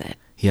worth it.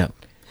 Yep.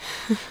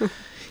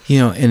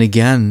 And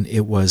again,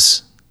 it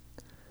was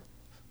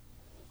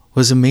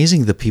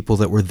amazing the people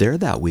that were there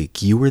that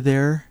week. You were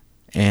there,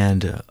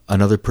 and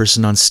another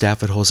person on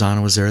staff at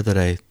Hosanna was there that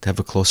I have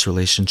a close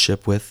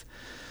relationship with.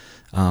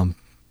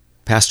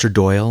 Pastor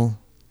Doyle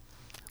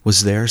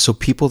was there. So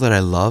people that I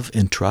love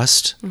and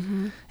trust.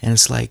 And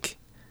it's like,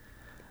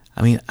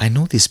 I mean, I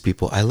know these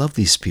people. I love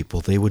these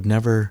people. They would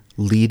never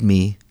lead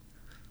me.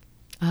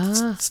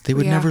 They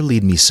would Yeah. never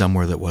lead me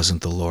somewhere that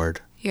wasn't the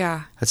Lord.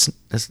 Yeah.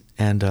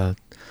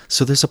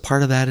 So there's a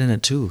part of that in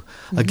it too.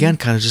 Again,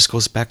 kind of just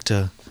goes back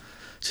to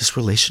just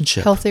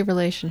relationship. Healthy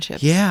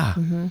relationships. Yeah.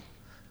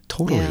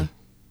 Totally. Yeah.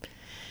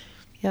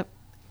 Yep.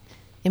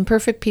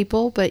 Imperfect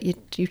people, but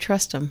you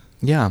trust them.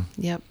 Yeah.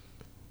 Yep.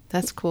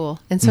 That's cool.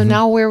 And so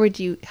now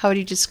how would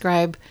you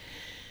describe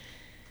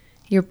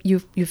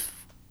you've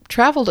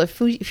traveled a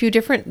few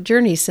different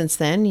journeys since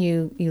then.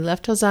 You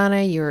left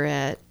Hosanna, you were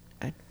at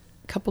a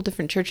couple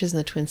different churches in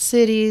the Twin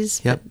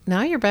Cities. Yep. But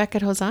now you're back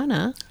at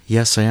Hosanna.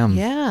 Yes, I am.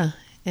 Yeah.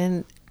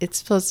 And it's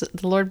supposed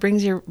the Lord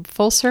brings you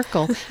full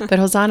circle, but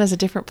Hosanna is a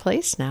different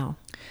place now.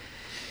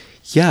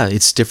 Yeah,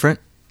 it's different.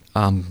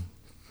 And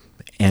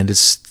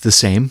it's the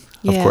same,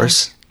 of Yeah.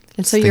 course.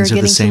 And so Things you're are the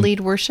getting to same. lead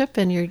worship,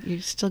 and you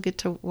still get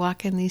to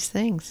walk in these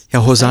things. Yeah,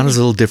 Hosanna's a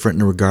little different in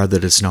the regard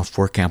that it's now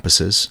 4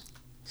 campuses.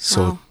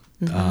 So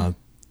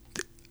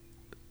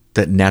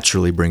that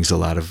naturally brings a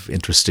lot of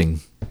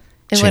interesting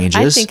And changes.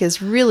 what I think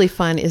is really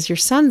fun is your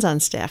son's on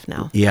staff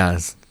now. Yeah.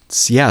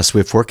 Yes, we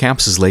have 4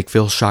 campuses: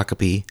 Lakeville,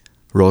 Shakopee,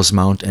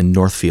 Rosemount, and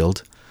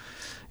Northfield.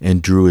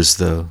 And Drew is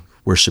the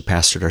worship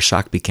pastor at our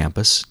Shakopee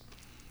campus.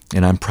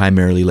 And I'm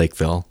primarily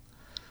Lakeville,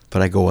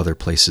 but I go other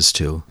places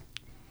too.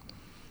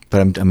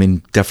 But I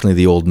mean, definitely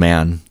the old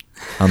man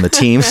on the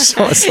team.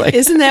 So it's like,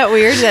 Isn't that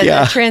weird? Yeah.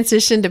 That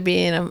transition to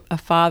being a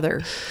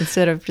father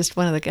instead of just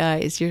one of the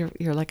guys. You're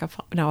like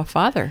now a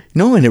father.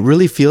 no, and it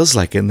really feels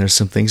like it. And there's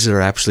some things that are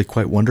actually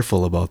quite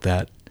wonderful about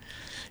that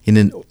in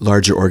a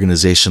larger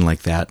organization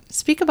like that.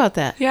 Speak about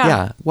that.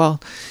 Yeah. Well,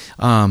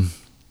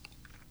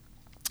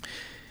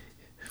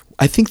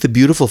 I think the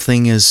beautiful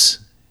thing is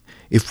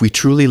if we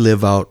truly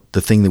live out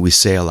the thing that we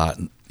say a lot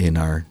in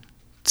our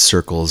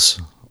circles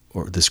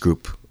or this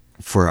group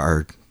for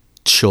our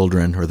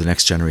children or the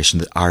next generation,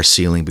 that our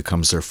ceiling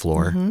becomes their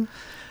floor.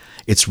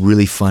 It's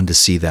really fun to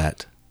see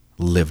that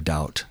lived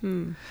out.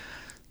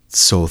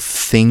 So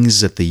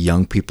things that the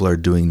young people are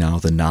doing now,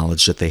 the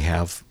knowledge that they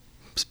have,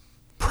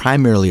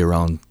 primarily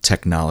around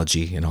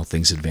technology and how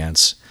things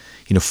advance,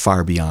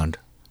 far beyond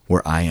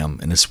where I am.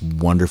 And it's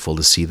wonderful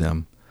to see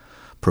them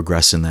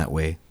progress in that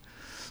way.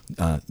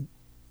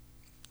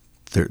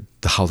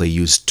 How they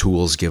use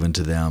tools given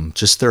to them,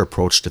 just their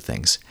approach to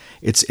things.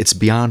 It's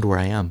beyond where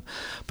I am.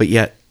 But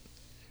yet,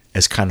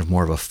 as kind of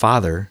more of a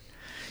father,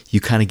 you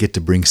kind of get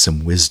to bring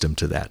some wisdom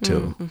to that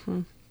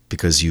too.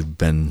 Because you've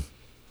been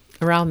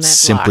Around that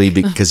simply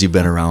block. because you've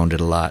been around it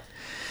a lot.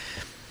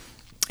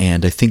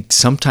 And I think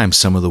sometimes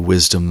some of the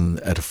wisdom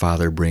that a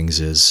father brings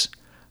is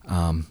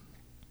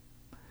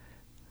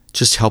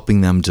just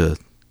helping them the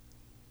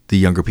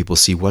younger people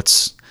see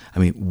what's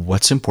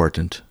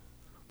important,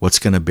 what's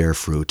going to bear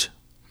fruit,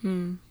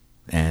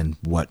 and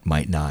what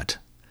might not.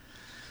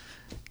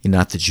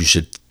 Not that you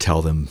should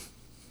tell them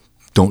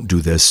don't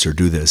do this or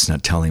do this,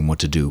 not telling them what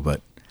to do,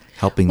 but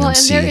helping them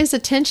see. Well, and there is a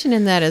tension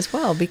in that as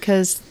well,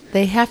 because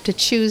they have to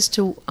choose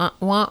to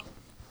want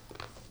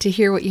to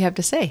hear what you have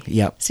to say.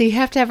 Yep. So you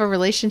have to have a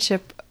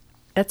relationship.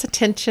 That's a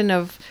tension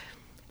of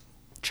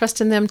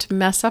trusting them to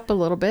mess up a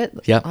little bit.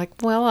 Yep. Like,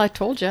 well, I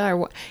told you,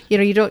 or,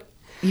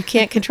 you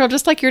can't control,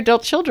 just like your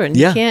adult children.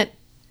 Yeah.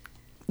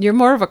 You're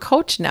more of a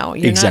coach now.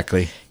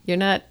 Exactly. You're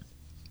not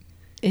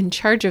in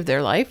charge of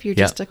their life. You're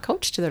Yep. just a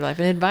coach to their life,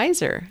 an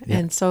advisor. Yep.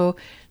 And so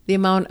the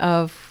amount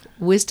of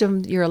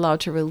wisdom you're allowed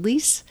to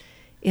release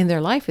in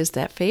their life is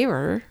that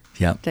favor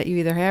Yep. that you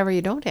either have or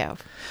you don't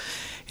have.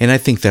 And I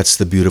think that's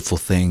the beautiful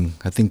thing.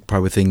 I think one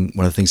of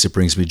the things that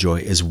brings me joy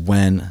is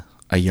when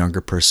a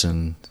younger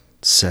person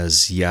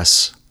says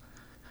yes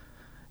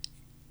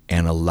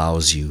and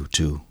allows you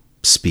to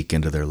speak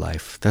into their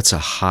life. That's a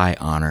high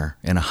honor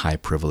and a high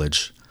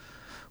privilege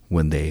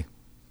when they,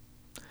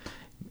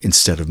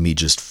 instead of me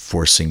just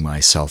forcing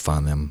myself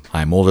on them,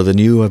 I'm older than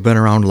you, I've been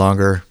around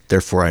longer,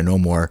 therefore I know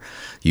more,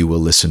 you will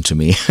listen to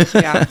me.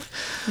 Yeah.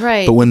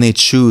 Right. But when they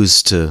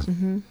choose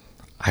to,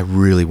 I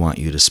really want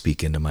you to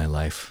speak into my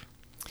life.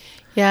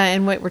 Yeah,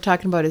 and what we're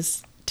talking about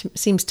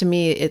seems to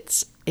me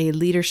it's a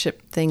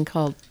leadership thing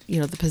called,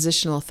 the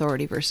positional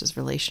authority versus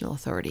relational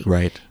authority.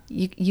 Right.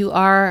 You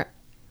are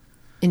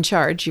in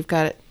charge. You've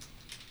got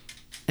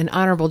an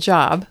honorable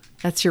job.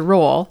 That's your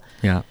role.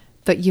 Yeah.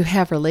 But you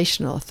have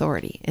relational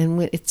authority.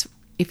 And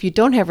if you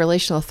don't have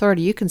relational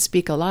authority, you can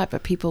speak a lot,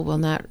 but people will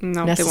not No, they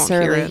won't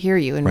necessarily hear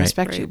you and Right.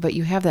 respect you. Right. But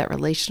you have that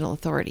relational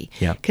authority.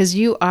 Yeah. Because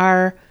you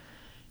are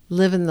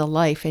living the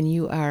life and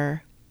you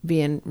are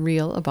being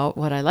real about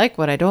what I like,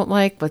 what I don't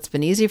like, what's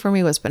been easy for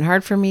me, what's been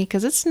hard for me.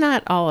 Because it's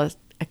not all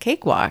a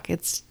cakewalk.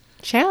 It's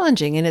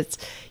challenging, and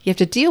you have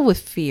to deal with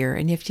fear,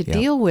 and you have to Yeah.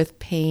 deal with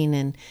pain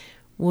and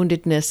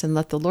woundedness, and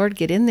let the Lord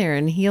get in there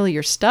and heal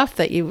your stuff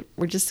that you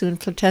were just doing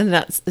pretend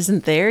that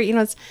isn't there.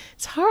 It's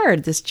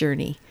hard, this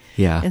journey.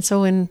 Yeah. And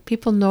so when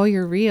people know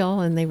you're real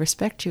and they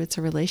respect you, it's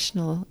a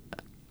relational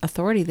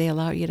authority they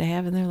allow you to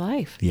have in their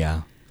life.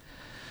 Yeah.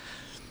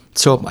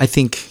 So I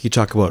think you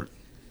talk about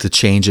the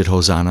change at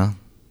Hosanna.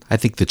 I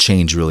think the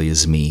change really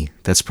is me.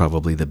 That's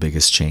probably the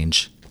biggest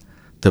change.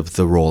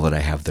 The role that I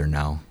have there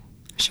now.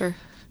 Sure.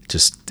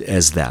 Just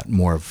as that,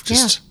 more of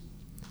just...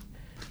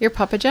 You're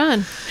Papa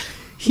John.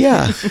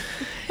 Yeah.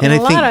 And In I a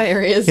think lot of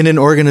areas. in an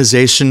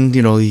organization,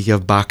 you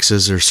have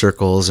boxes or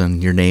circles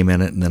and your name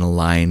in it and then a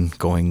line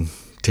going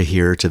to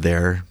here to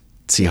there,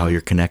 see how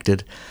you're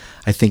connected.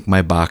 I think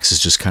my box is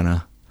just kind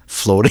of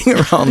floating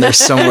around there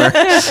somewhere.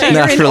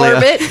 You're in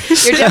orbit.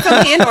 You're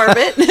definitely in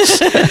orbit.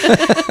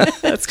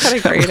 That's kind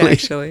of great,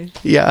 actually.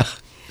 Yeah.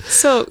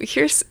 So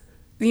here's,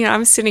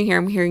 I'm sitting here,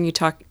 I'm hearing you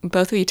talk,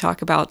 both of you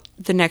talk about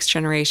the next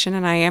generation,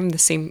 and I am the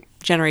same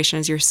generation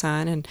as your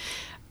son, and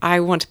I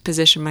want to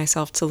position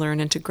myself to learn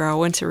and to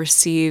grow and to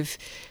receive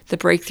the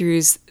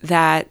breakthroughs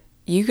that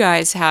you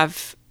guys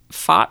have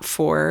fought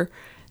for.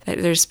 That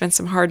there's been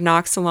some hard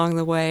knocks along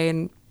the way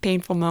and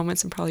painful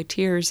moments and probably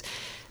tears.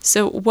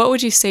 So what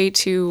would you say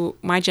to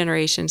my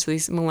generation, to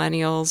these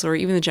millennials or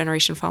even the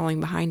generation following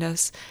behind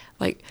us?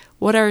 Like,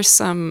 what are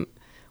some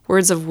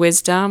words of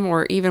wisdom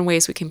or even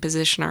ways we can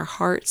position our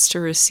hearts to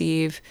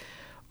receive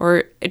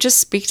or just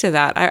speak to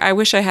that? I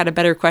wish I had a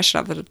better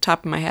question off the top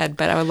of my head,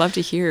 but I would love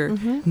to hear.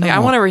 Mm-hmm. Like, I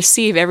want to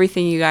receive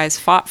everything you guys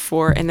fought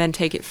for and then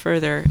take it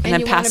further and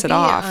then pass it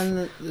off.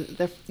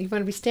 You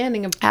want to be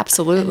standing up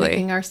Absolutely. and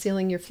making our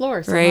ceiling your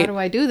floor. So Right. how do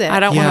I do that? I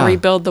don't want Yeah. to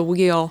rebuild the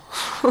wheel.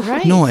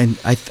 Right. No, and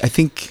I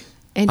think...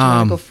 And you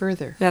want to go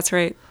further. That's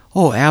right.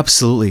 Oh,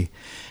 absolutely.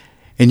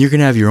 And you're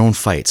going to have your own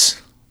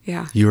fights.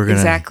 Yeah, You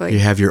exactly.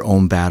 have your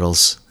own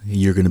battles.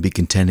 You're going to be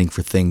contending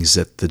for things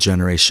that the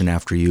generation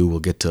after you will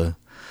get to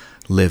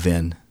live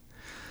in.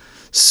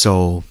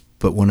 So,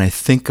 but when I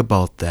think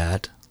about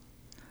that,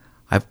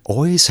 I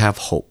always have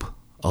hope,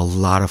 a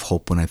lot of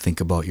hope when I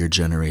think about your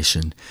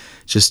generation,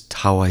 just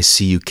how I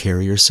see you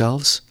carry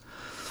yourselves.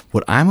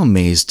 What I'm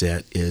amazed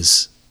at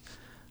is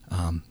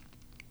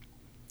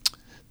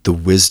the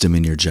wisdom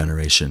in your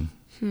generation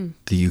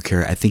that you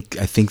carry. I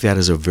think that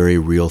is a very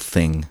real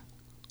thing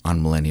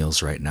on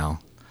millennials right now.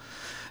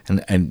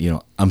 And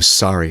I'm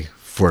sorry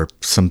for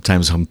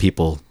sometimes some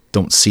people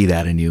don't see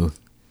that in you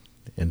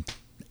and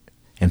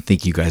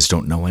think you guys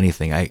don't know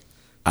anything. I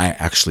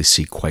actually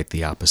see quite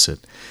the opposite.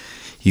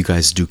 You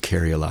guys do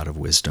carry a lot of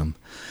wisdom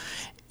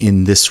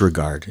in this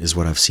regard, is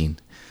what I've seen.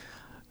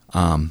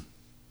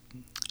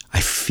 I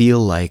feel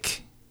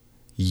like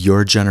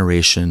your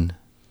generation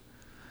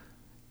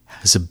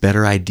has a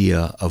better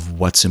idea of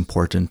what's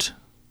important,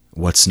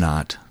 what's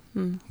not,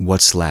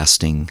 what's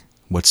lasting,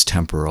 what's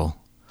temporal,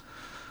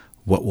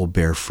 what will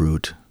bear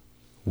fruit,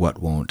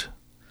 what won't.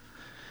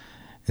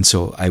 And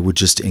so I would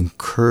just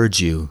encourage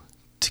you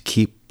to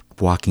keep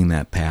walking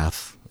that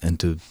path and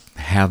to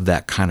have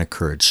that kind of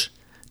courage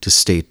to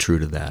stay true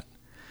to that.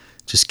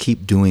 Just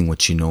keep doing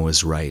what you know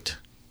is right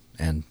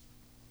and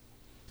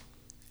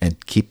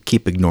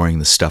keep ignoring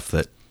the stuff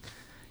that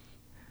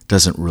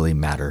doesn't really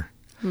matter.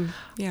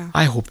 Yeah.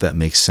 I hope that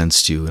makes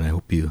sense to you, and I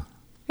hope you...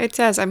 It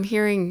does. I'm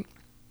hearing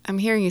I'm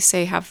hearing you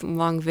say have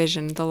long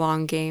vision, the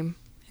long game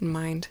in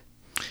mind.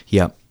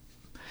 Yep.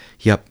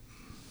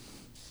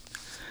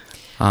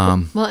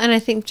 Well, and I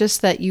think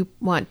just that you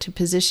want to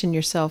position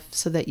yourself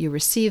so that you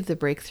receive the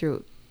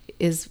breakthrough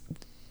is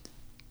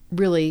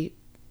really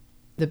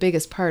the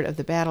biggest part of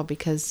the battle,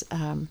 because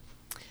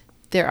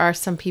there are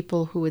some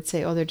people who would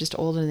say, oh, they're just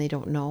old and they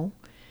don't know.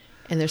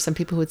 And there's some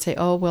people who would say,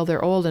 oh, well,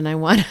 they're old and I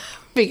want to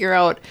figure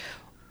out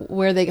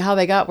how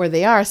they got where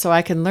they are so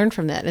I can learn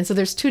from that. And so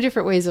there's two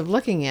different ways of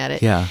looking at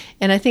it. Yeah.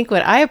 And I think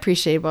what I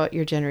appreciate about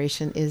your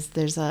generation is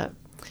there's a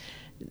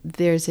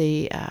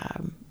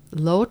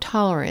low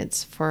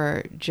tolerance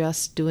for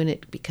just doing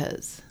it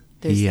because.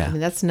 I mean,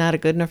 that's not a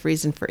good enough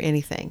reason for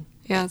anything.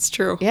 Yeah, it's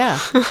true. Yeah.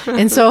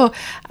 And so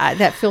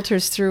that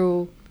filters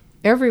through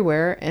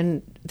everywhere,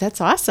 and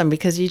that's awesome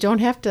because you don't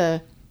have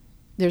to,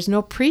 there's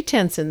no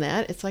pretense in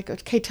that. It's like,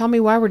 okay, tell me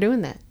why we're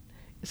doing that.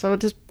 So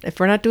just, if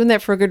we're not doing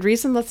that for a good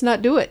reason, let's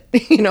not do it,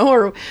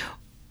 and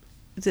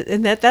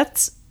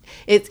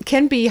it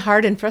can be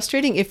hard and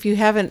frustrating if you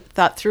haven't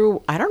thought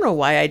through, I don't know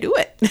why I do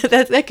it.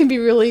 that can be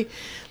really,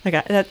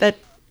 like, that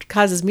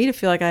causes me to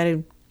feel like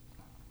I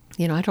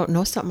don't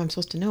know something I'm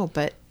supposed to know.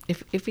 But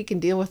if we can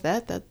deal with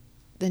that,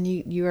 then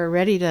you are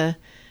ready to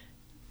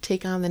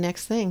take on the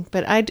next thing.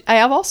 But I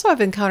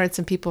have encountered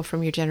some people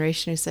from your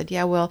generation who said,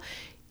 yeah, well,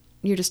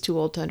 you're just too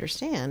old to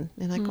understand.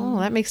 And like, oh,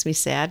 that makes me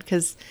sad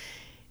because,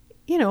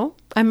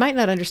 I might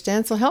not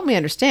understand, so help me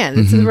understand.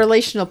 It's a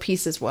relational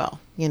piece as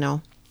well,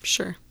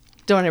 Sure.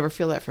 Don't ever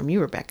feel that from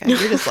you, Rebecca. You're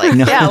just like,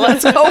 yeah,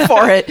 let's go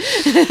for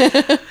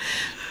it.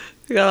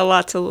 We got a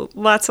lot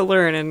to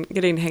learn, and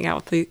getting to hang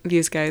out with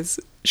these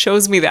guys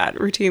shows me that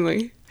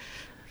routinely.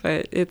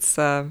 But it's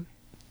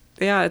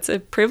it's a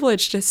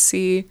privilege to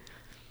see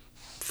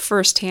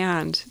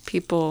firsthand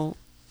people,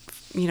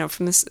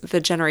 from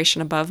the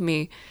generation above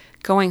me,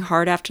 going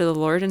hard after the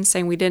Lord and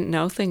saying, we didn't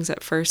know things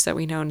at first that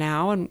we know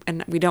now,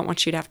 and we don't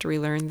want you to have to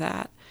relearn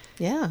that.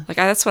 Yeah.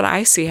 That's what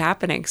I see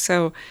happening.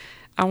 So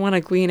I want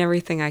to glean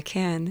everything I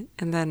can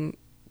and then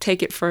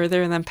take it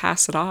further and then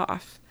pass it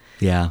off.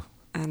 Yeah.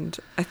 And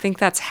I think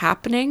that's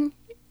happening.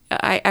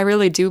 I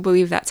really do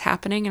believe that's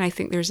happening. And I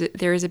think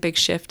there is a big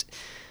shift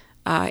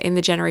in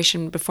the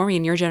generation before me,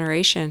 in your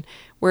generation,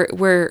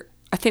 where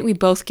I think we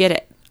both get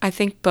it. I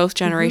think both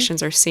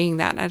generations are seeing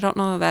that. I don't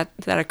know that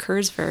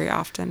occurs very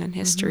often in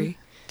history.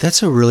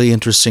 That's a really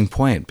interesting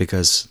point,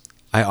 because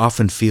I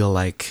often feel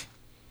like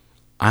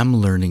I'm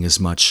learning as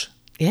much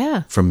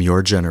from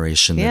your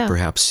generation that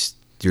perhaps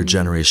your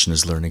generation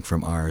is learning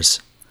from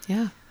ours.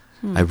 Yeah.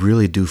 I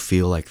really do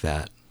feel like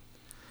that.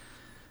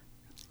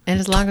 And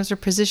as long as we're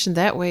positioned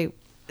that way,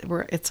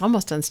 it's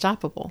almost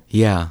unstoppable.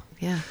 Yeah.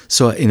 Yeah.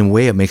 So in a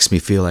way, it makes me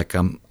feel like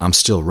I'm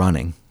still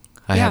running.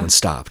 I haven't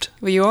stopped.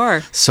 Well, you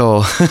are.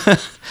 So,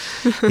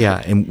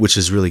 and which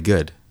is really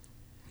good.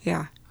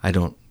 Yeah. I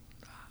don't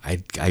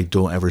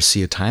ever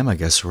see a time, I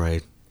guess, where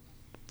I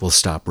will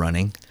stop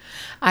running.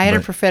 I had a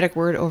prophetic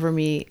word over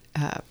me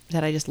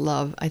that I just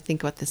love. I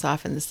think about this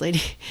often. This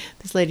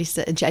lady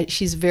said,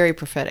 she's very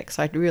prophetic,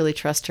 so I really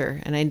trust her,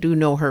 and I do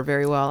know her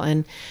very well.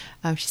 And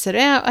she said,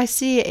 I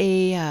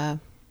see a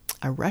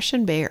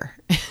Russian bear.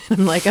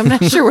 I'm like, I'm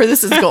not sure where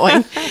this is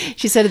going.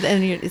 She said,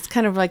 and it's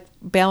kind of like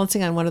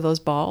balancing on one of those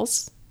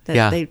balls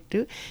that they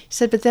do. She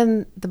said, but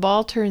then the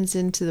ball turns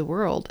into the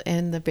world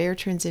and the bear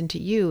turns into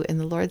you. And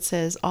the Lord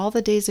says, all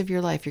the days of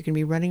your life, you're going to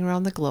be running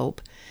around the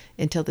globe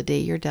until the day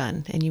you're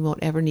done, and you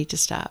won't ever need to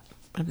stop.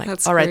 I'm like,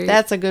 that's all right,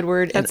 that's a good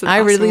word. That's and I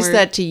release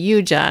that to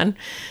you, John.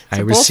 So I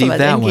received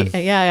that one.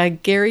 Yeah,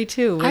 Gary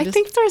too. I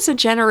think there's a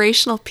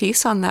generational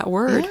piece on that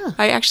word. Yeah.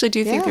 I actually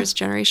do think there's a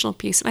generational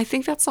piece. And I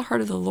think that's the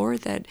heart of the Lord,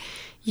 that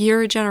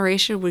your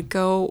generation would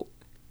go,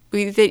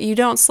 that you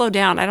don't slow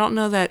down. I don't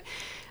know that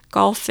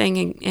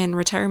golfing and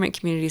retirement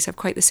communities have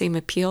quite the same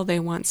appeal they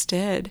once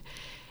did.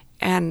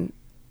 And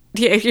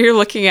yeah, you're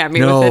looking at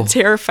me with a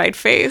terrified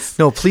face.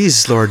 No,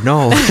 please, Lord,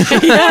 no.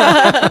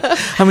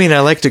 I mean, I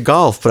like to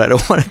golf, but I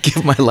don't want to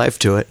give my life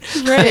to it.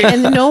 Right.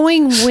 And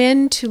knowing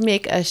when to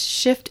make a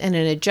shift and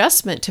an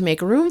adjustment to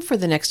make room for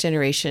the next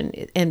generation,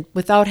 and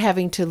without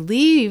having to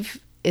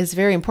leave, is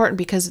very important,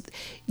 because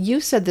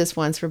you said this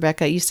once,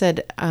 Rebecca. You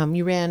said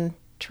you ran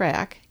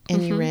track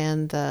and you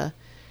ran the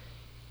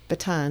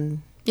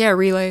baton. Yeah,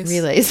 relays.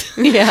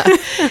 Yeah.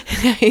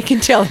 You can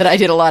tell that I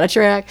did a lot of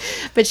track,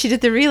 but she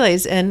did the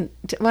relays. And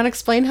want to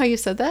explain how you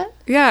said that?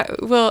 Yeah,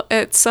 well,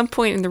 at some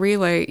point in the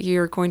relay,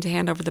 you're going to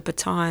hand over the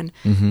baton,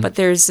 but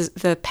there's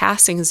the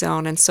passing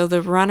zone. And so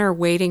the runner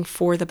waiting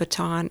for the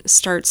baton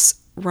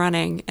starts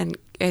running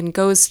and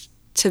goes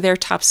to their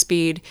top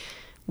speed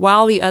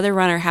while the other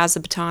runner has the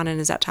baton and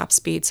is at top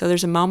speed. So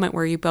there's a moment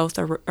where you both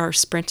are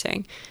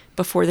sprinting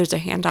before there's a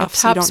handoff. At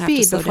so you top don't have to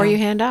speed slow before down. you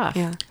hand off.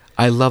 Yeah.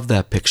 I love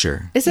that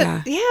picture. Is it?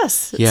 Yeah.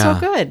 Yes. It's so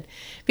good.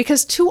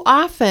 Because too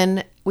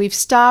often we've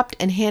stopped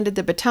and handed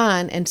the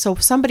baton, and so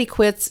somebody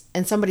quits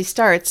and somebody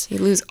starts. You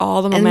lose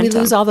all the momentum. And we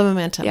lose all the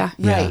momentum. Yeah.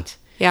 Right.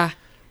 Yeah.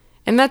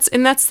 And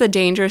that's the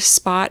dangerous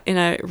spot in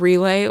a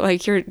relay.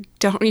 Like, you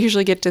don't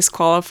usually get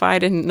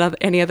disqualified in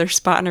any other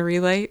spot in a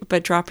relay,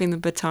 but dropping the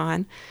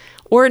baton.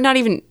 or not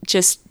even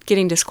just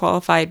getting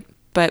disqualified,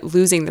 but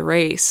losing the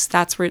race.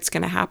 That's where it's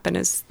going to happen,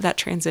 is that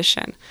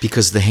transition.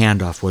 Because the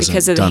handoff wasn't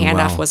Because of the done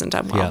handoff well. wasn't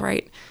done well, Yeah.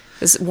 right?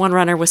 This one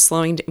runner was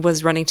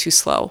running too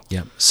slow.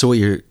 Yeah. So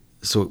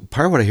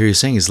part of what I hear you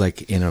saying is,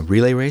 like, in a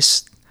relay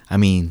race, I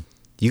mean,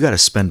 you got to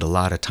spend a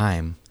lot of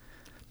time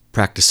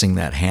practicing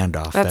that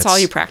handoff. That's all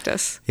you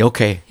practice.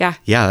 Okay. Yeah.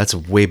 Yeah, that's a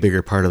way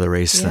bigger part of the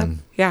race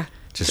than Yeah.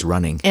 just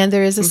running. And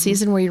there is a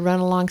season where you run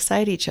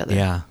alongside each other.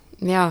 Yeah.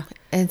 Yeah.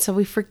 And so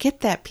we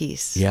forget that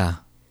piece. Yeah.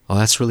 Oh,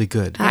 that's really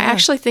good. I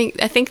actually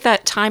think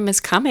that time is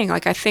coming.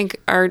 Like, I think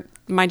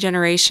my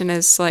generation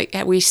is like,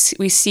 we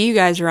see you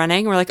guys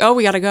running. We're like, oh,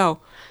 we got to go.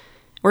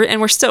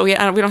 We're still, we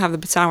don't have the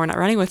baton. We're not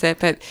running with it,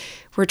 but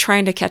we're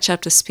trying to catch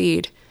up to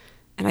speed.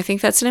 And I think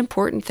that's an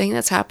important thing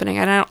that's happening.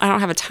 And I don't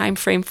have a time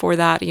frame for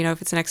that,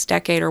 if it's the next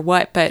decade or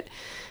what, but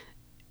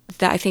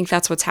I think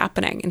that's what's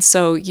happening. And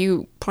so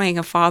you playing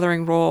a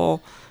fathering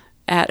role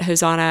at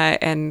Hosanna,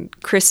 and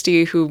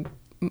Christy,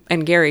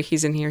 and Gary,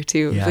 he's in here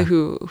too, Yeah.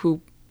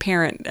 who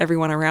parent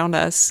everyone around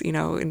us,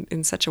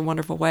 in such a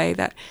wonderful way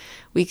that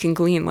we can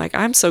glean. Like,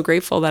 I'm so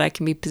grateful that I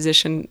can be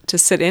positioned to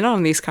sit in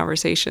on these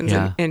conversations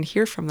Yeah. and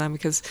hear from them,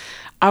 because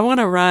I want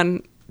to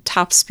run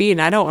top speed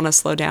and I don't want to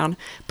slow down.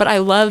 But I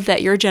love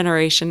that your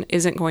generation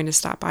isn't going to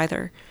stop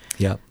either.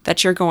 Yeah.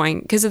 That you're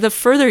going, because the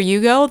further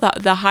you go,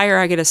 the higher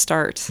I get to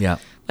start. Yeah.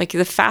 Like,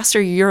 the faster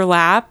your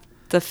lap,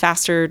 the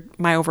faster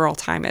my overall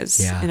time is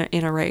Yeah.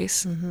 in a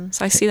race.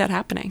 So I see that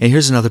happening. And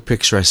here's another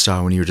picture I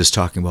saw when you were just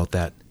talking about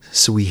that.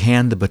 So we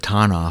hand the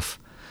baton off.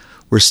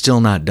 We're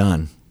still not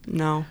done.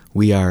 No.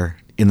 We are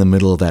in the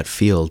middle of that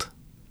field,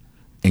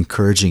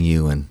 encouraging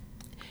you, and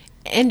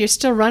And you're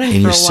still running And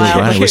for you're a still while.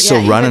 running. We're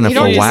still running you for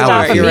a don't while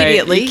stop with you.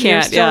 immediately. You can't,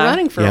 You're still yeah.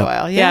 running for Yeah. a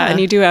while. Yeah, and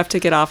you do have to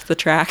get off the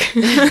track.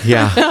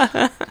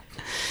 yeah.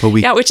 But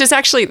we, Yeah, which is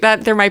actually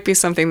that there might be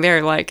something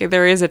there. Like,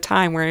 there is a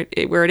time where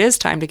it is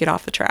time to get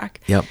off the track.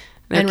 yep.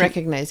 And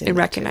recognizing and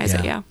that, recognize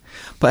it. Yeah.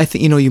 But I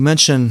think, you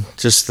mentioned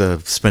just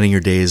the spending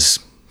your days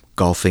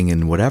golfing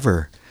and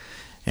whatever.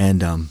 And,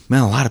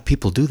 man, a lot of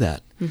people do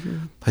that. Mm-hmm.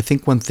 I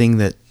think one thing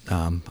that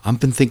I've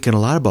been thinking a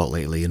lot about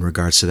lately in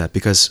regards to that,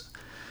 because,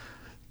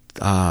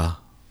 I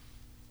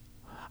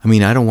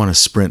don't want to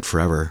sprint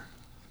forever.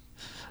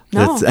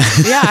 No.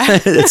 Yeah.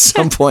 At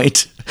some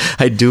point,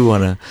 I do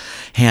want to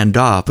hand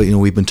off, but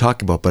we've been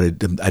talking about, but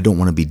I don't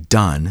want to be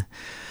done.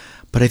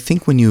 But I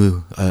think when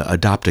you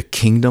adopt a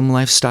kingdom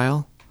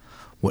lifestyle,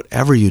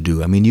 whatever you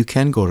do, you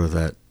can go to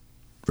that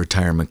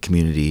retirement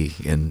community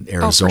in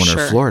Arizona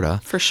sure. or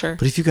Florida. For sure.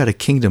 But if you got a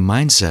kingdom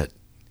mindset,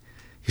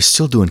 you're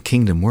still doing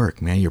kingdom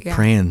work, man. You're Yeah.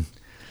 praying.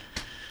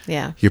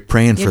 Yeah. You're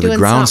praying You're for the doing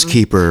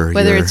groundskeeper. something.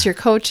 Whether it's you're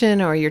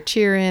coaching or you're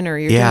cheering or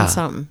you're doing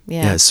something.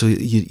 Yeah. So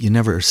you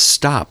never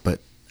stop,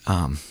 but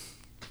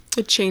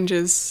It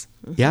changes.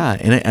 yeah,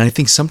 and I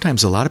think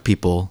sometimes a lot of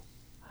people,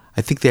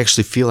 I think they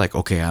actually feel like,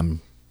 okay,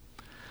 I'm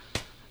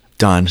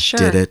done, Sure.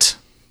 did it.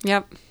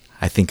 Yep.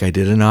 I think I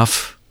did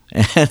enough,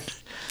 and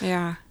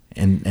Yeah.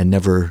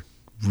 never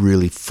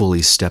really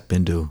fully step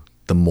into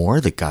the more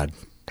that God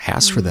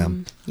has for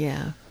them.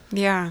 Yeah.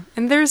 Yeah.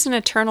 And there's an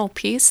eternal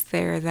peace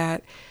there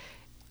that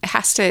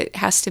has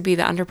to be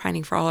the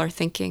underpinning for all our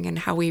thinking and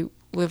how we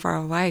live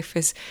our life.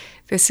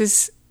 There's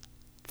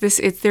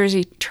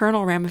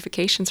eternal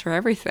ramifications for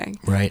everything.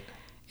 Right.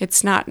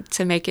 It's not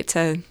to make it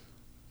to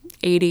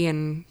 80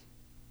 and,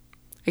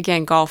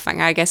 again,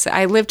 golfing. I guess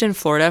I lived in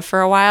Florida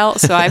for a while,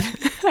 so I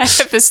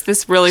have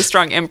this really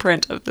strong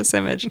imprint of this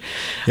image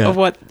of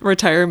what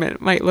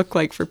retirement might look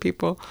like for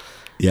people.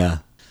 Yeah.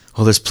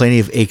 Well, there's plenty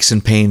of aches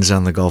and pains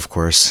on the golf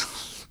course.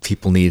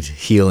 People need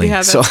healing.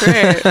 Yeah, that's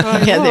right.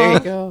 Yeah, there you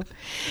go.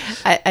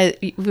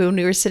 When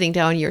we were sitting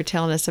down, you were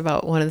telling us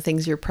about one of the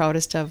things you're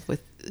proudest of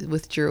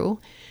with Drew,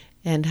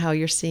 and how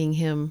you're seeing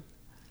him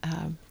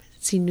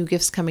see new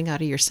gifts coming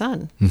out of your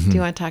son. Mm-hmm. Do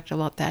you want to talk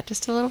about that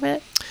just a little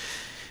bit?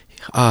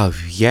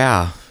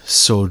 Yeah.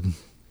 So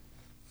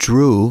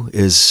Drew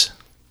is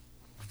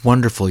a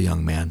wonderful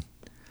young man,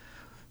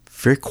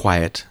 very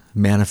quiet,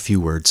 man of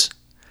few words,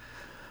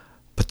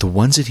 but the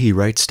ones that he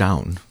writes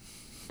down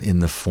in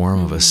the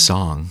form of a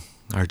song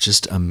are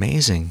just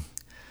amazing.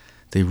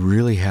 They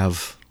really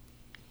have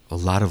a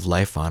lot of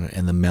life on it,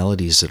 and the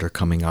melodies that are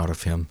coming out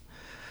of him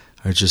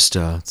are just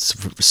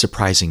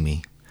surprising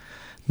me.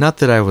 Not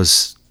that I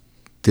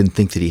didn't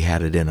think that he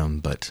had it in him,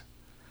 but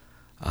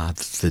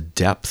the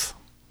depth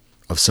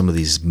of some of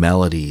these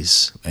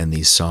melodies and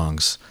these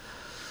songs.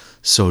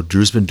 So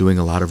Drew's been doing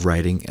a lot of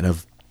writing, and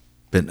I've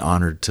been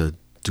honored to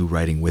do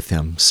writing with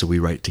him. So we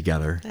write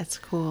together. That's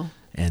cool.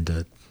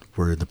 And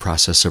we're in the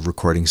process of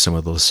recording some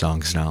of those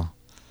songs now.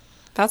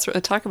 That's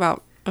talk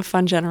about a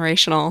fun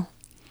generational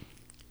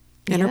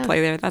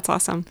interplay there. That's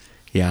awesome.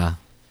 Yeah.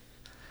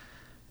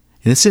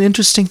 And it's an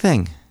interesting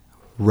thing,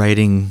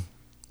 writing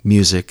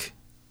music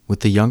with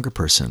the younger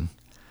person.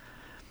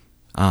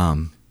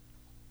 I've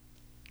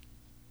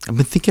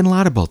been thinking a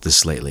lot about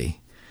this lately,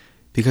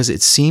 because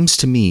it seems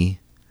to me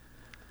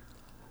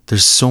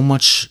there's so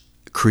much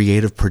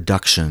creative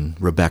production,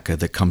 Rebecca,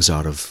 that comes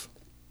out of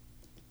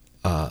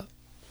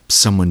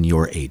someone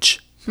your age,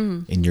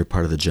 in your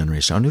part of the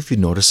generation. I don't know if you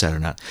noticed that or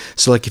not.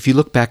 So like if you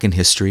look back in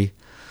history,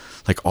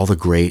 like all the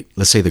great,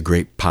 let's say the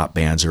great pop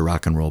bands or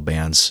rock and roll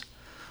bands,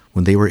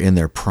 when they were in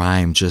their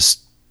prime,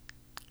 just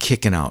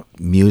kicking out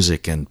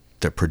music and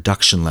their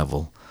production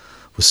level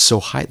was so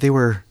high. They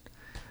were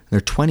in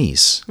their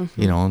 20s,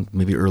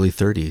 maybe early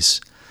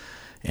 30s.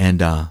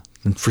 And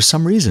for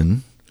some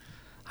reason,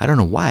 I don't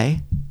know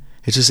why,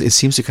 it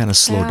seems to kind of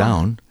slow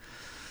down.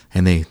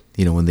 And they,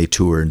 when they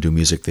tour and do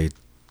music, they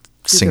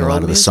sing a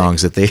lot of the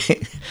songs that they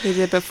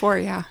did before,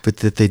 yeah. But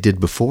that they did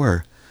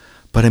before.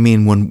 But I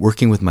mean, when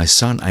working with my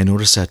son, I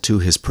noticed that too.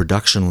 His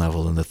production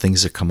level and the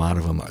things that come out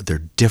of him,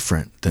 they're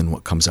different than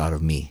what comes out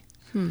of me.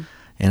 And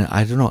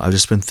I don't know, I've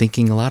just been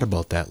thinking a lot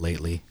about that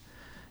lately.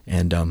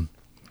 And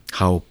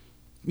how,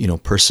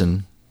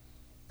 person,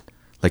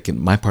 like in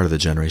my part of the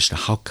generation,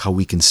 how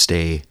we can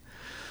stay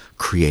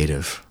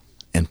creative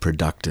and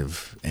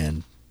productive.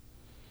 And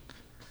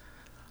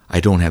I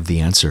don't have the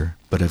answer,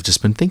 but I've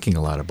just been thinking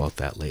a lot about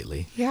that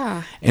lately.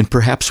 Yeah. And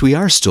perhaps we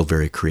are still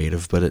very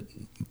creative, but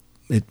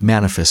it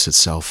manifests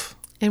itself.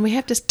 And we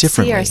have to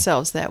differently. See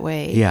ourselves that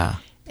way. Yeah.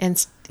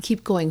 And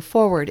keep going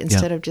forward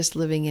instead of just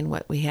living in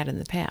what we had in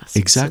the past.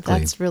 Exactly. So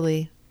that's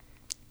really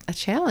a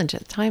challenge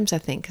at times, I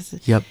think,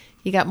 because Yep.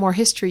 you got more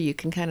history. You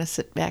can kind of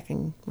sit back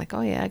and like,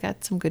 oh yeah, I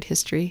got some good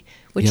history,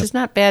 which is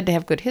not bad to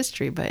have good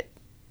history, but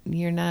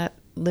you're not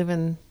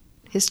living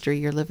history,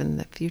 you're living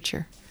the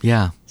future.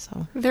 Yeah.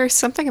 So there's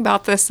something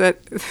about this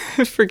that,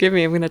 forgive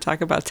me, I'm going to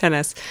talk about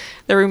tennis,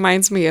 that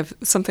reminds me of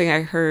something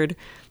I heard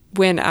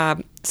when,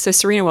 so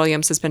Serena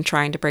Williams has been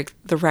trying to break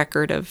the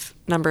record of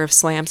number of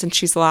slams, and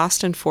she's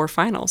lost in 4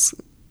 finals.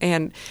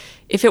 And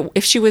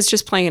if she was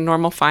just playing a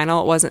normal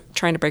final, it wasn't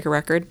trying to break a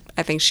record,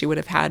 I think she would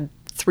have had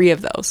 3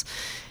 of those.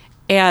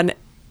 And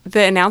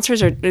the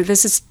announcers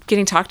this is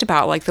getting talked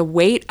about, like the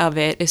weight of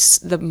it is,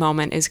 the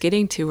moment is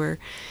getting to her.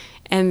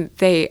 And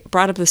they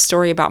brought up the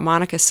story about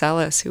Monica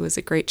Seles, who was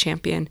a great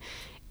champion.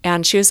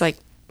 And she was like,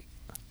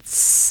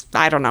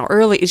 I don't know,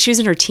 she was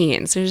in her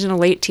teens. She was in her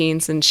late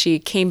teens, and she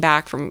came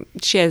back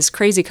she has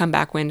crazy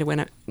comeback win to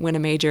win a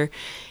major.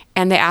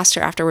 And they asked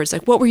her afterwards,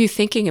 like, what were you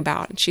thinking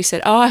about? And she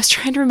said, I was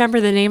trying to remember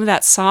the name of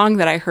that song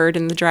that I heard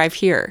in the drive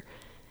here.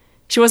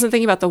 She wasn't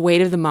thinking about the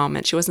weight of the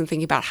moment. She wasn't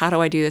thinking about how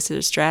do I do this as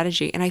a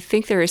strategy. And I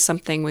think there is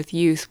something with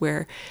youth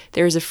where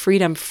there is a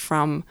freedom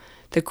from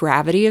the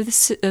gravity of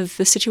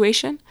the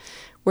situation,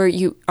 where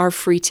you are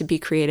free to be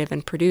creative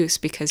and produce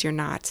because you're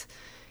not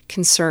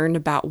concerned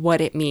about what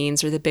it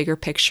means or the bigger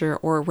picture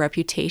or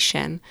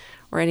reputation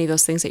or any of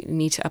those things that you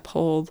need to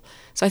uphold.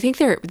 So I think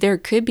there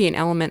could be an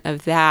element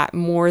of that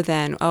more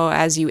than,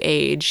 as you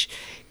age,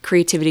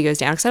 creativity goes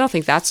down. Because I don't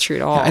think that's true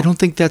at all. Yeah, I don't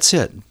think that's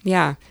it.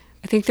 Yeah.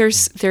 I think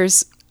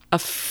there's a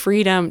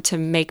freedom to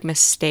make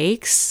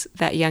mistakes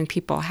that young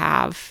people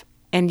have.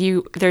 And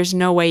there's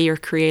no way you're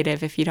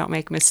creative if you don't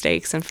make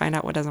mistakes and find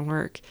out what doesn't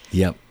work.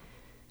 Yep.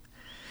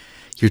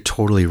 You're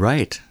totally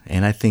right.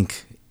 And I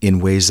think in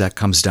ways that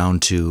comes down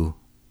to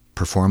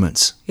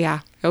performance.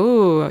 Yeah.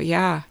 Oh,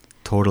 yeah.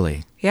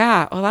 Totally.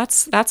 Yeah. Well,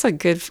 that's a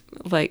good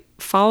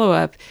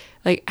follow-up.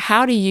 Like,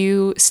 how do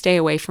you stay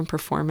away from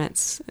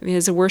performance? I mean,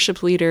 as a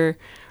worship leader, or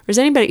as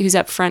anybody who's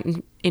up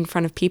front in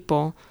front of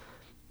people,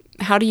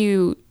 how do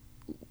you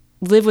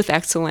live with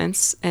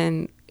excellence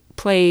and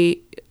play?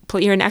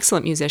 You're an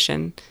excellent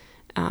musician.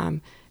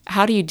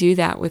 How do you do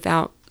that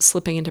without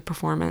slipping into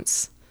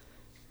performance?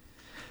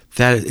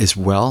 That is,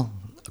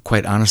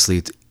 quite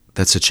honestly,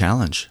 that's a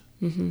challenge.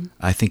 Mm-hmm.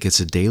 I think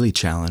it's a daily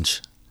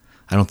challenge.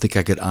 I don't think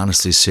I could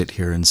honestly sit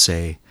here and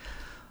say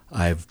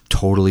I'm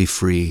totally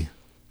free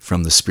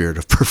from the spirit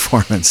of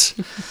performance,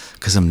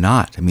 because I'm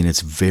not. I mean,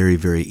 it's very,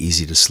 very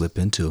easy to slip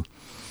into.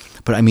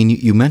 But I mean,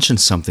 you mentioned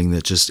something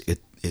that just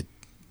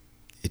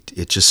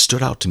it just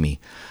stood out to me.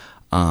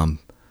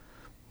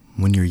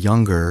 When you're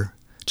younger,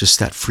 just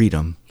that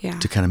freedom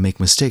to kind of make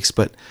mistakes.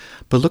 But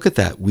look at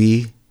that.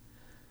 The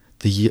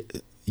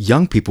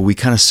young people, we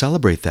kind of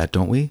celebrate that,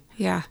 don't we?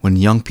 Yeah. When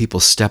young people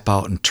step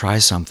out and try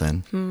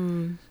something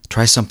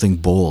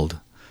bold,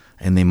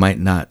 and they might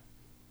not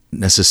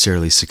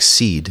necessarily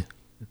succeed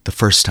the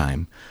first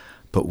time,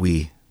 but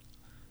we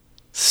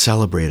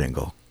celebrate and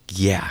go,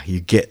 yeah, you're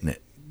getting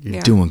it.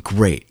 You're doing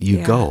great.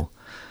 You go.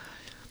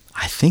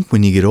 I think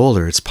when you get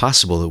older, it's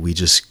possible that we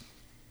just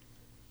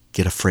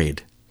get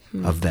afraid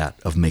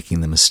of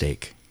making the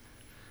mistake.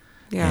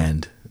 Yeah.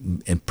 And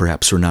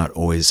perhaps we're not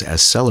always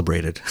as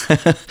celebrated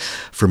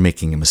for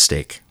making a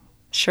mistake.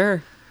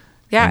 Sure.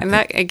 Yeah. And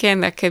that, again,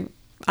 that could,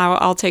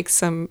 I'll take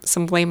some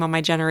blame on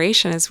my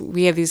generation, as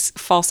we have these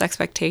false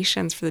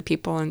expectations for the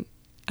people and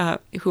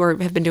who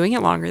have been doing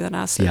it longer than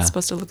us. It's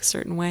supposed to look a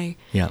certain way.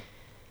 Yeah.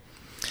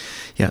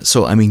 Yeah.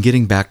 So, I mean,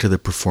 getting back to the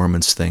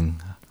performance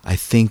thing, I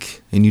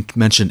think, and you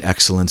mentioned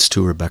excellence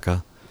too,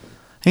 Rebecca.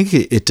 I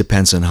think it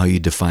depends on how you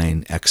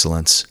define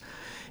excellence.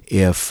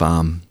 If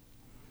I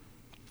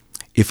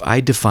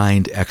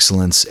defined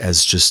excellence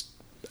as just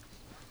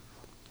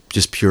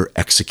pure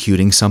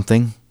executing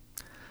something,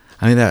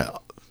 I mean,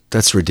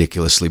 that's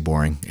ridiculously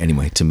boring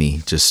anyway to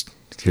me. Just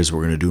here's what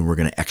we're going to do, and we're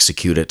going to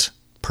execute it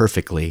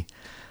perfectly.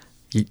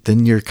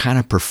 then you're kind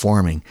of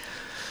performing.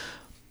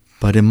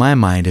 But in my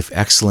mind, if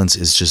excellence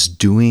is just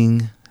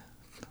doing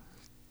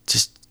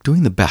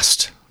the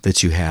best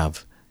that you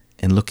have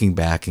and looking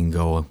back and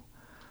go,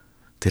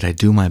 did I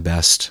do my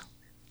best?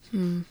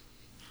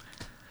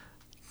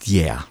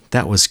 Yeah,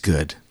 that was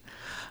good.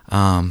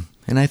 And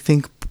I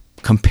think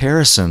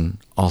comparison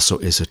also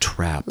is a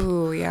trap.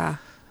 Ooh, yeah.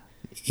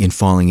 In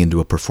falling into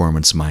a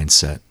performance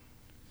mindset.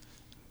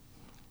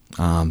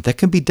 That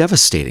can be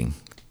devastating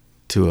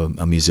to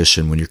a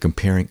musician when you're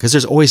comparing, because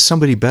there's always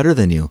somebody better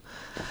than you.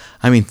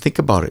 I mean, think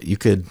about it. You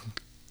could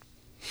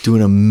do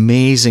an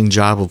amazing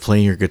job of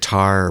playing your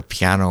guitar or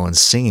piano and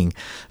singing.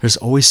 There's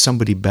always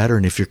somebody better,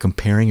 and if you're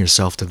comparing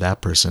yourself to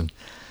that person,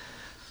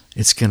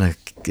 it's gonna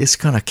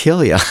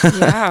kill you.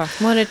 Yeah.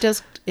 Well, it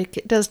does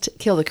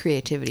kill the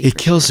creativity. It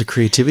kills the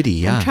creativity.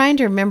 Yeah. I'm trying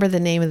to remember the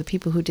name of the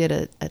people who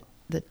did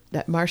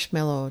that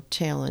marshmallow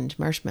challenge,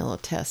 marshmallow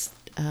test.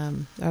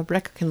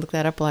 Rebecca can look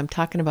that up while I'm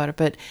talking about it.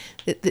 But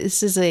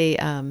this is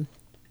a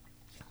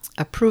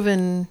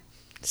proven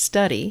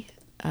study,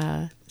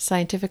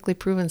 scientifically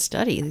proven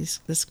study.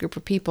 This group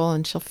of people,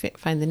 and she'll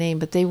find the name.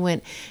 But they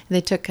went and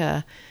they took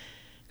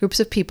groups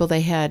of people.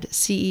 They had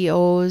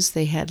CEOs,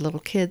 they had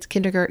little kids,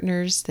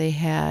 kindergartners, they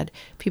had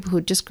people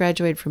who just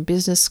graduated from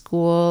business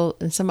school,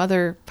 and some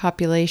other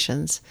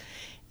populations.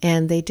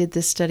 And they did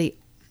this study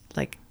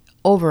like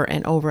over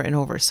and over and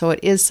over. So it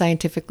is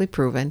scientifically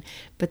proven,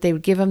 but they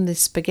would give them the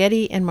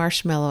spaghetti and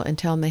marshmallow and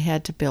tell them they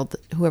had to build,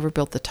 whoever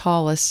built the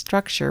tallest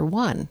structure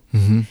won.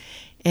 Mm-hmm.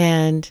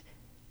 And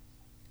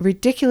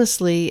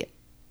ridiculously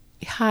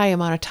high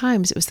amount of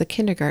times it was the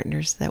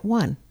kindergartners that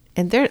won.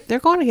 And they're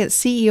going against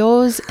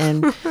CEOs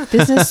and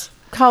business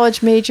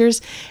college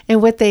majors.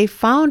 And what they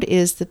found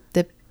is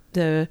that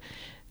the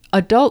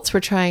adults were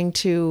trying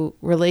to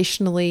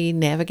relationally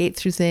navigate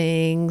through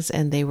things,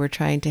 and they were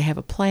trying to have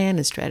a plan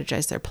and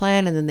strategize their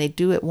plan, and then they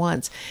do it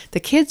once. The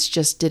kids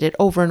just did it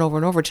over and over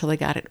and over till they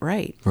got it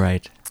right.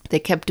 Right. They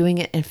kept doing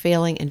it and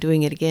failing and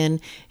doing it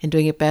again and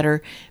doing it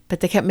better,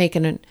 but they kept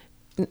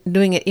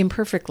doing it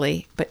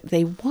imperfectly, but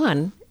they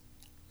won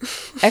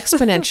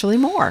exponentially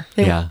more.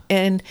 Yeah.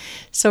 And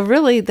so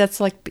really that's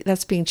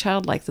being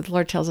childlike. The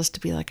Lord tells us to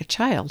be like a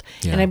child.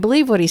 Yeah. And I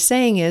believe what he's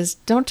saying is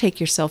don't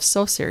take yourself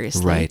so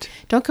seriously. Right.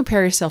 Don't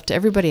compare yourself to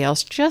everybody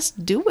else.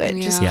 Just do it.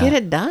 Yeah. Just Yeah. get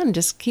it done.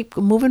 Just keep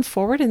moving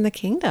forward in the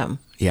kingdom.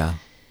 Yeah.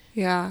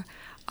 Yeah.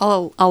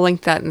 I'll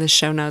link that in the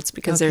show notes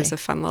because Okay. there's a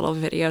fun little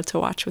video to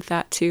watch with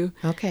that too.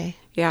 Okay.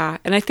 Yeah,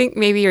 and I think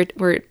maybe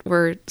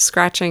we're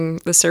scratching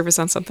the surface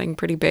on something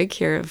pretty big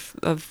here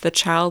of the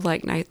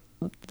childlikeness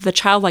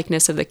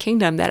of the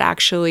kingdom that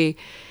actually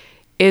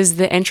is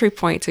the entry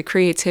point to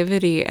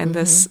creativity and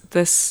this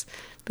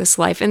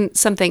life. And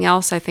something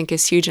else I think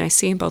is huge, and I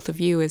see in both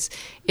of you is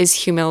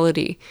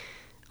humility.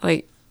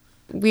 Like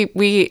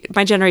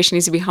my generation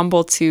needs to be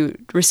humble to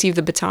receive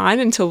the baton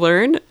and to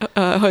learn,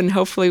 and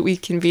hopefully we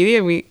can be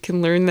and we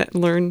can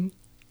learn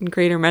in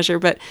greater measure.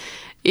 But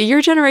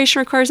your generation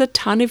requires a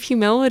ton of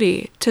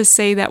humility to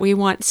say that we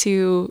want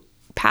to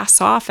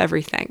pass off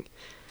everything.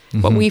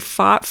 Mm-hmm. What we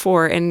fought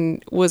for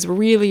and was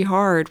really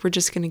hard, we're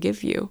just going to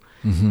give you.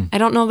 Mm-hmm. I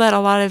don't know that a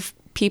lot of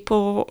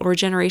people or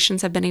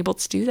generations have been able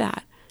to do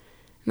that.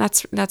 And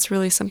that's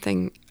really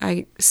something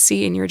I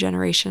see in your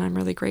generation I'm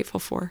really grateful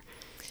for.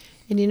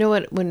 And you know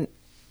what?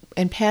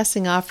 And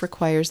passing off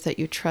requires that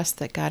you trust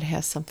that God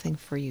has something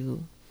for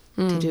you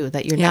to do,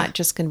 that you're not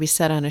just going to be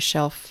set on a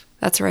shelf.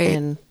 That's right.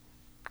 And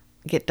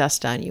get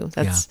dust on you.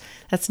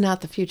 That's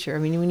not the future. I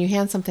mean, when you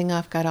hand something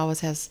off, God always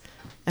has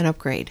an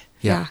upgrade.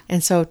 Yeah.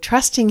 And so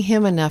trusting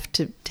him enough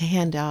to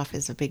hand off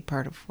is a big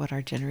part of what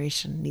our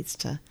generation needs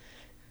to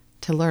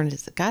learn,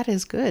 is that God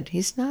is good.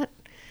 He's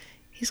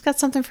got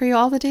something for you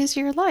all the days of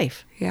your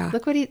life. Yeah.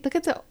 Look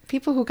at the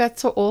people who got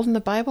so old in the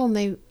Bible,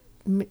 and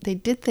they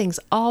did things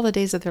all the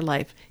days of their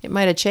life. It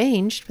might have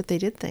changed, but they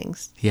did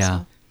things. Yeah.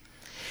 So.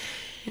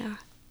 Yeah.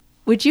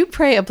 Would you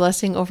pray a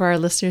blessing over our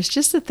listeners,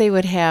 just that they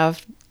would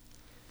have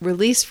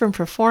release from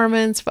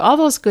performance, all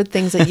those good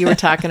things that you were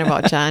talking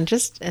about, John,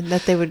 and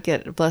that they would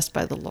get blessed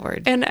by the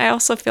Lord? And I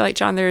also feel like,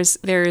 John,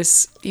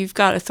 there's you've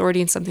got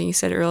authority in something you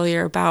said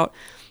earlier about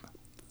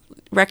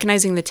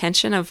recognizing the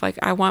tension of like,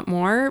 I want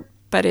more,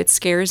 but it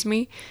scares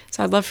me.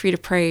 So I'd love for you to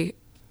pray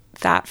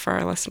that for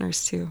our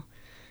listeners too.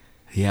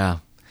 Yeah.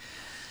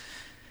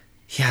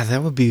 Yeah,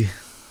 that would be,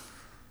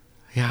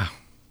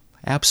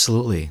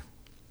 absolutely.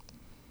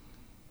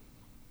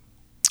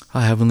 Oh,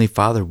 Heavenly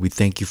Father, we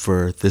thank you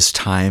for this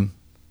time.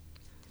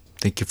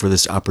 Thank you for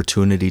this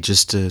opportunity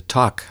just to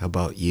talk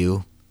about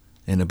you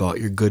and about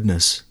your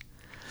goodness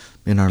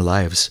in our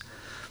lives.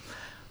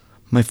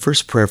 My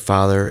first prayer,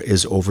 Father,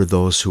 is over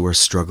those who are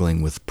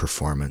struggling with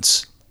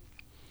performance.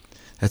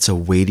 That's a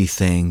weighty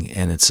thing,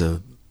 and it's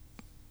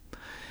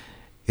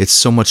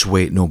so much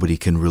weight nobody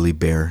can really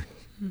bear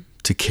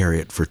to carry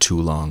it for too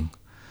long.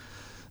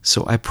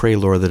 So I pray,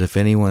 Lord, that if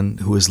anyone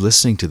who is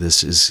listening to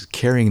this is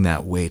carrying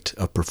that weight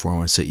of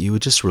performance, that you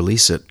would just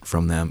release it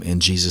from them in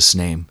Jesus'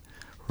 name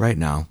right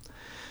now,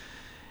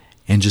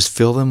 and just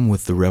fill them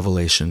with the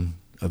revelation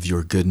of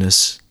your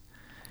goodness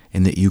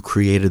and that you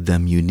created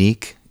them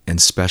unique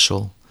and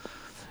special,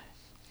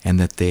 and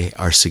that they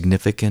are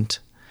significant,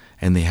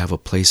 and they have a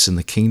place in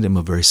the kingdom,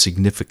 a very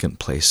significant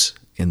place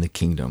in the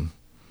kingdom.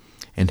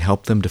 And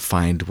help them to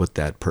find what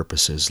that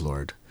purpose is,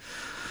 Lord.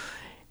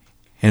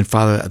 And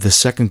Father, the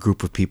second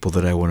group of people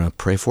that I want to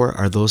pray for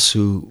are those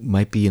who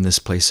might be in this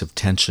place of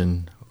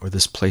tension or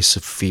this place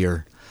of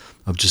fear,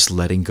 of just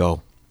letting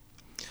go.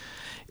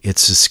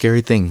 It's a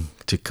scary thing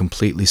to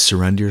completely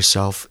surrender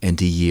yourself and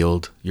to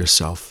yield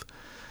yourself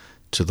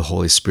to the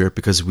Holy Spirit,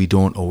 because we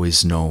don't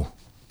always know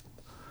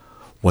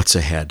what's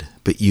ahead,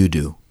 but you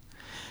do.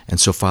 And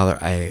so, Father,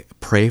 I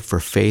pray for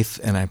faith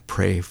and I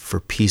pray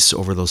for peace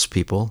over those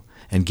people,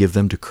 and give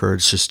them the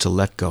courage just to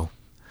let go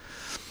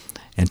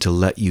and to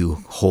let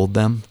you hold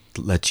them, to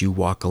let you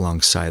walk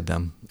alongside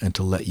them, and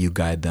to let you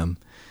guide them.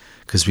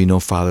 Because we know,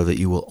 Father, that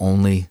you will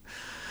only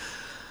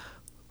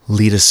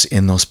lead us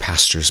in those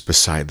pastures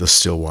beside the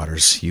still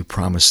waters. You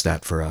promised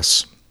that for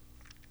us.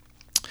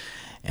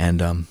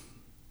 And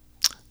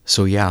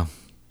so,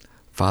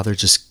 Father,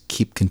 just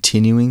keep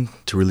continuing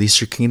to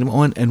release your kingdom.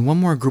 Oh, and one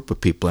more group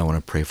of people I want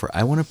to pray for.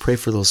 I want to pray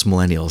for those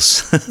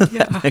millennials,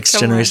 that next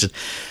generation.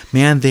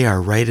 Man, they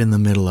are right in the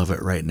middle of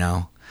it right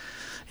now.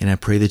 And I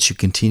pray that you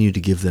continue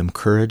to give them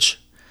courage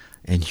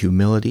and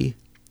humility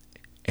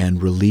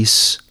and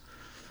release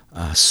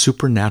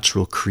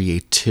supernatural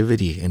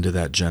creativity into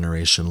that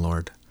generation,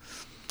 Lord.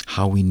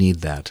 How we need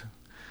that.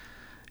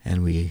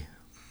 And we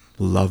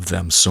love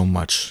them so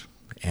much.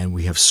 And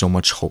we have so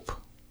much hope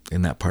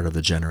in that part of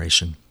the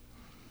generation.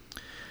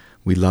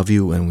 We love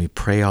you, and we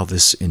pray all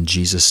this in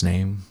Jesus'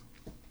 name.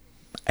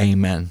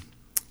 Amen.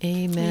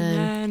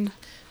 Amen.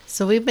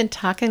 So we've been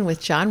talking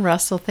with John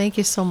Russell. Thank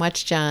you so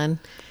much, John.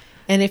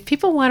 And if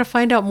people want to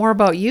find out more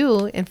about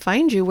you and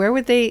find you, where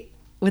would they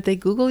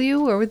Google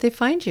you, or would they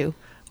find you?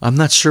 I'm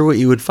not sure what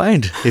you would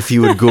find if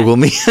you would Google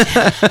me.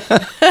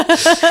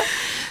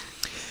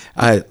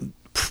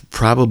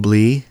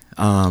 Probably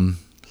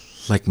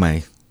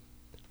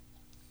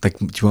do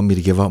you want me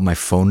to give out my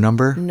phone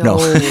number? No.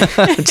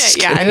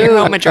 Yeah, your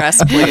home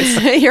address,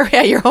 please. your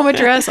home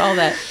address, all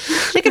that.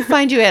 They can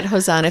find you at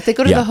Hosanna. If they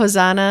go to the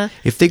Hosanna.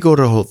 If they go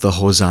to the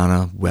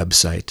Hosanna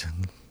website,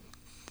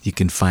 you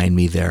can find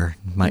me there,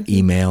 my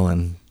email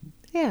and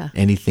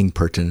anything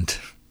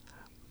pertinent.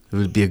 It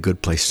would be a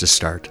good place to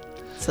start.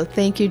 So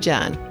thank you,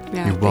 John.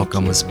 Yeah, You're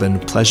welcome. It's been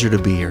a pleasure to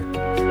be here.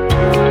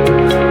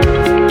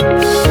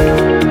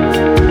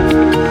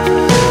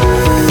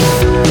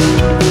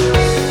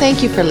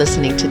 Thank you for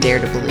listening to Dare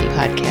to Believe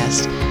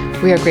podcast.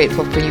 We are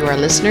grateful for you, our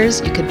listeners.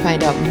 You can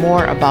find out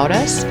more about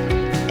us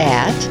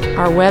at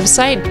our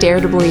website,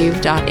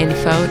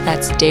 daretobelieve.info.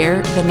 That's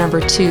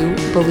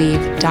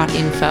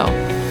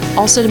believe.info.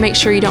 Also, to make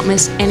sure you don't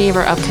miss any of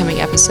our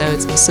upcoming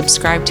episodes,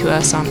 subscribe to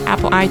us on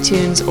Apple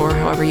iTunes or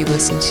however you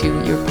listen to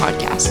your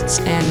podcasts.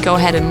 And go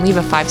ahead and leave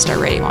a 5-star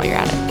rating while you're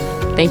at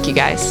it. Thank you,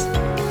 guys.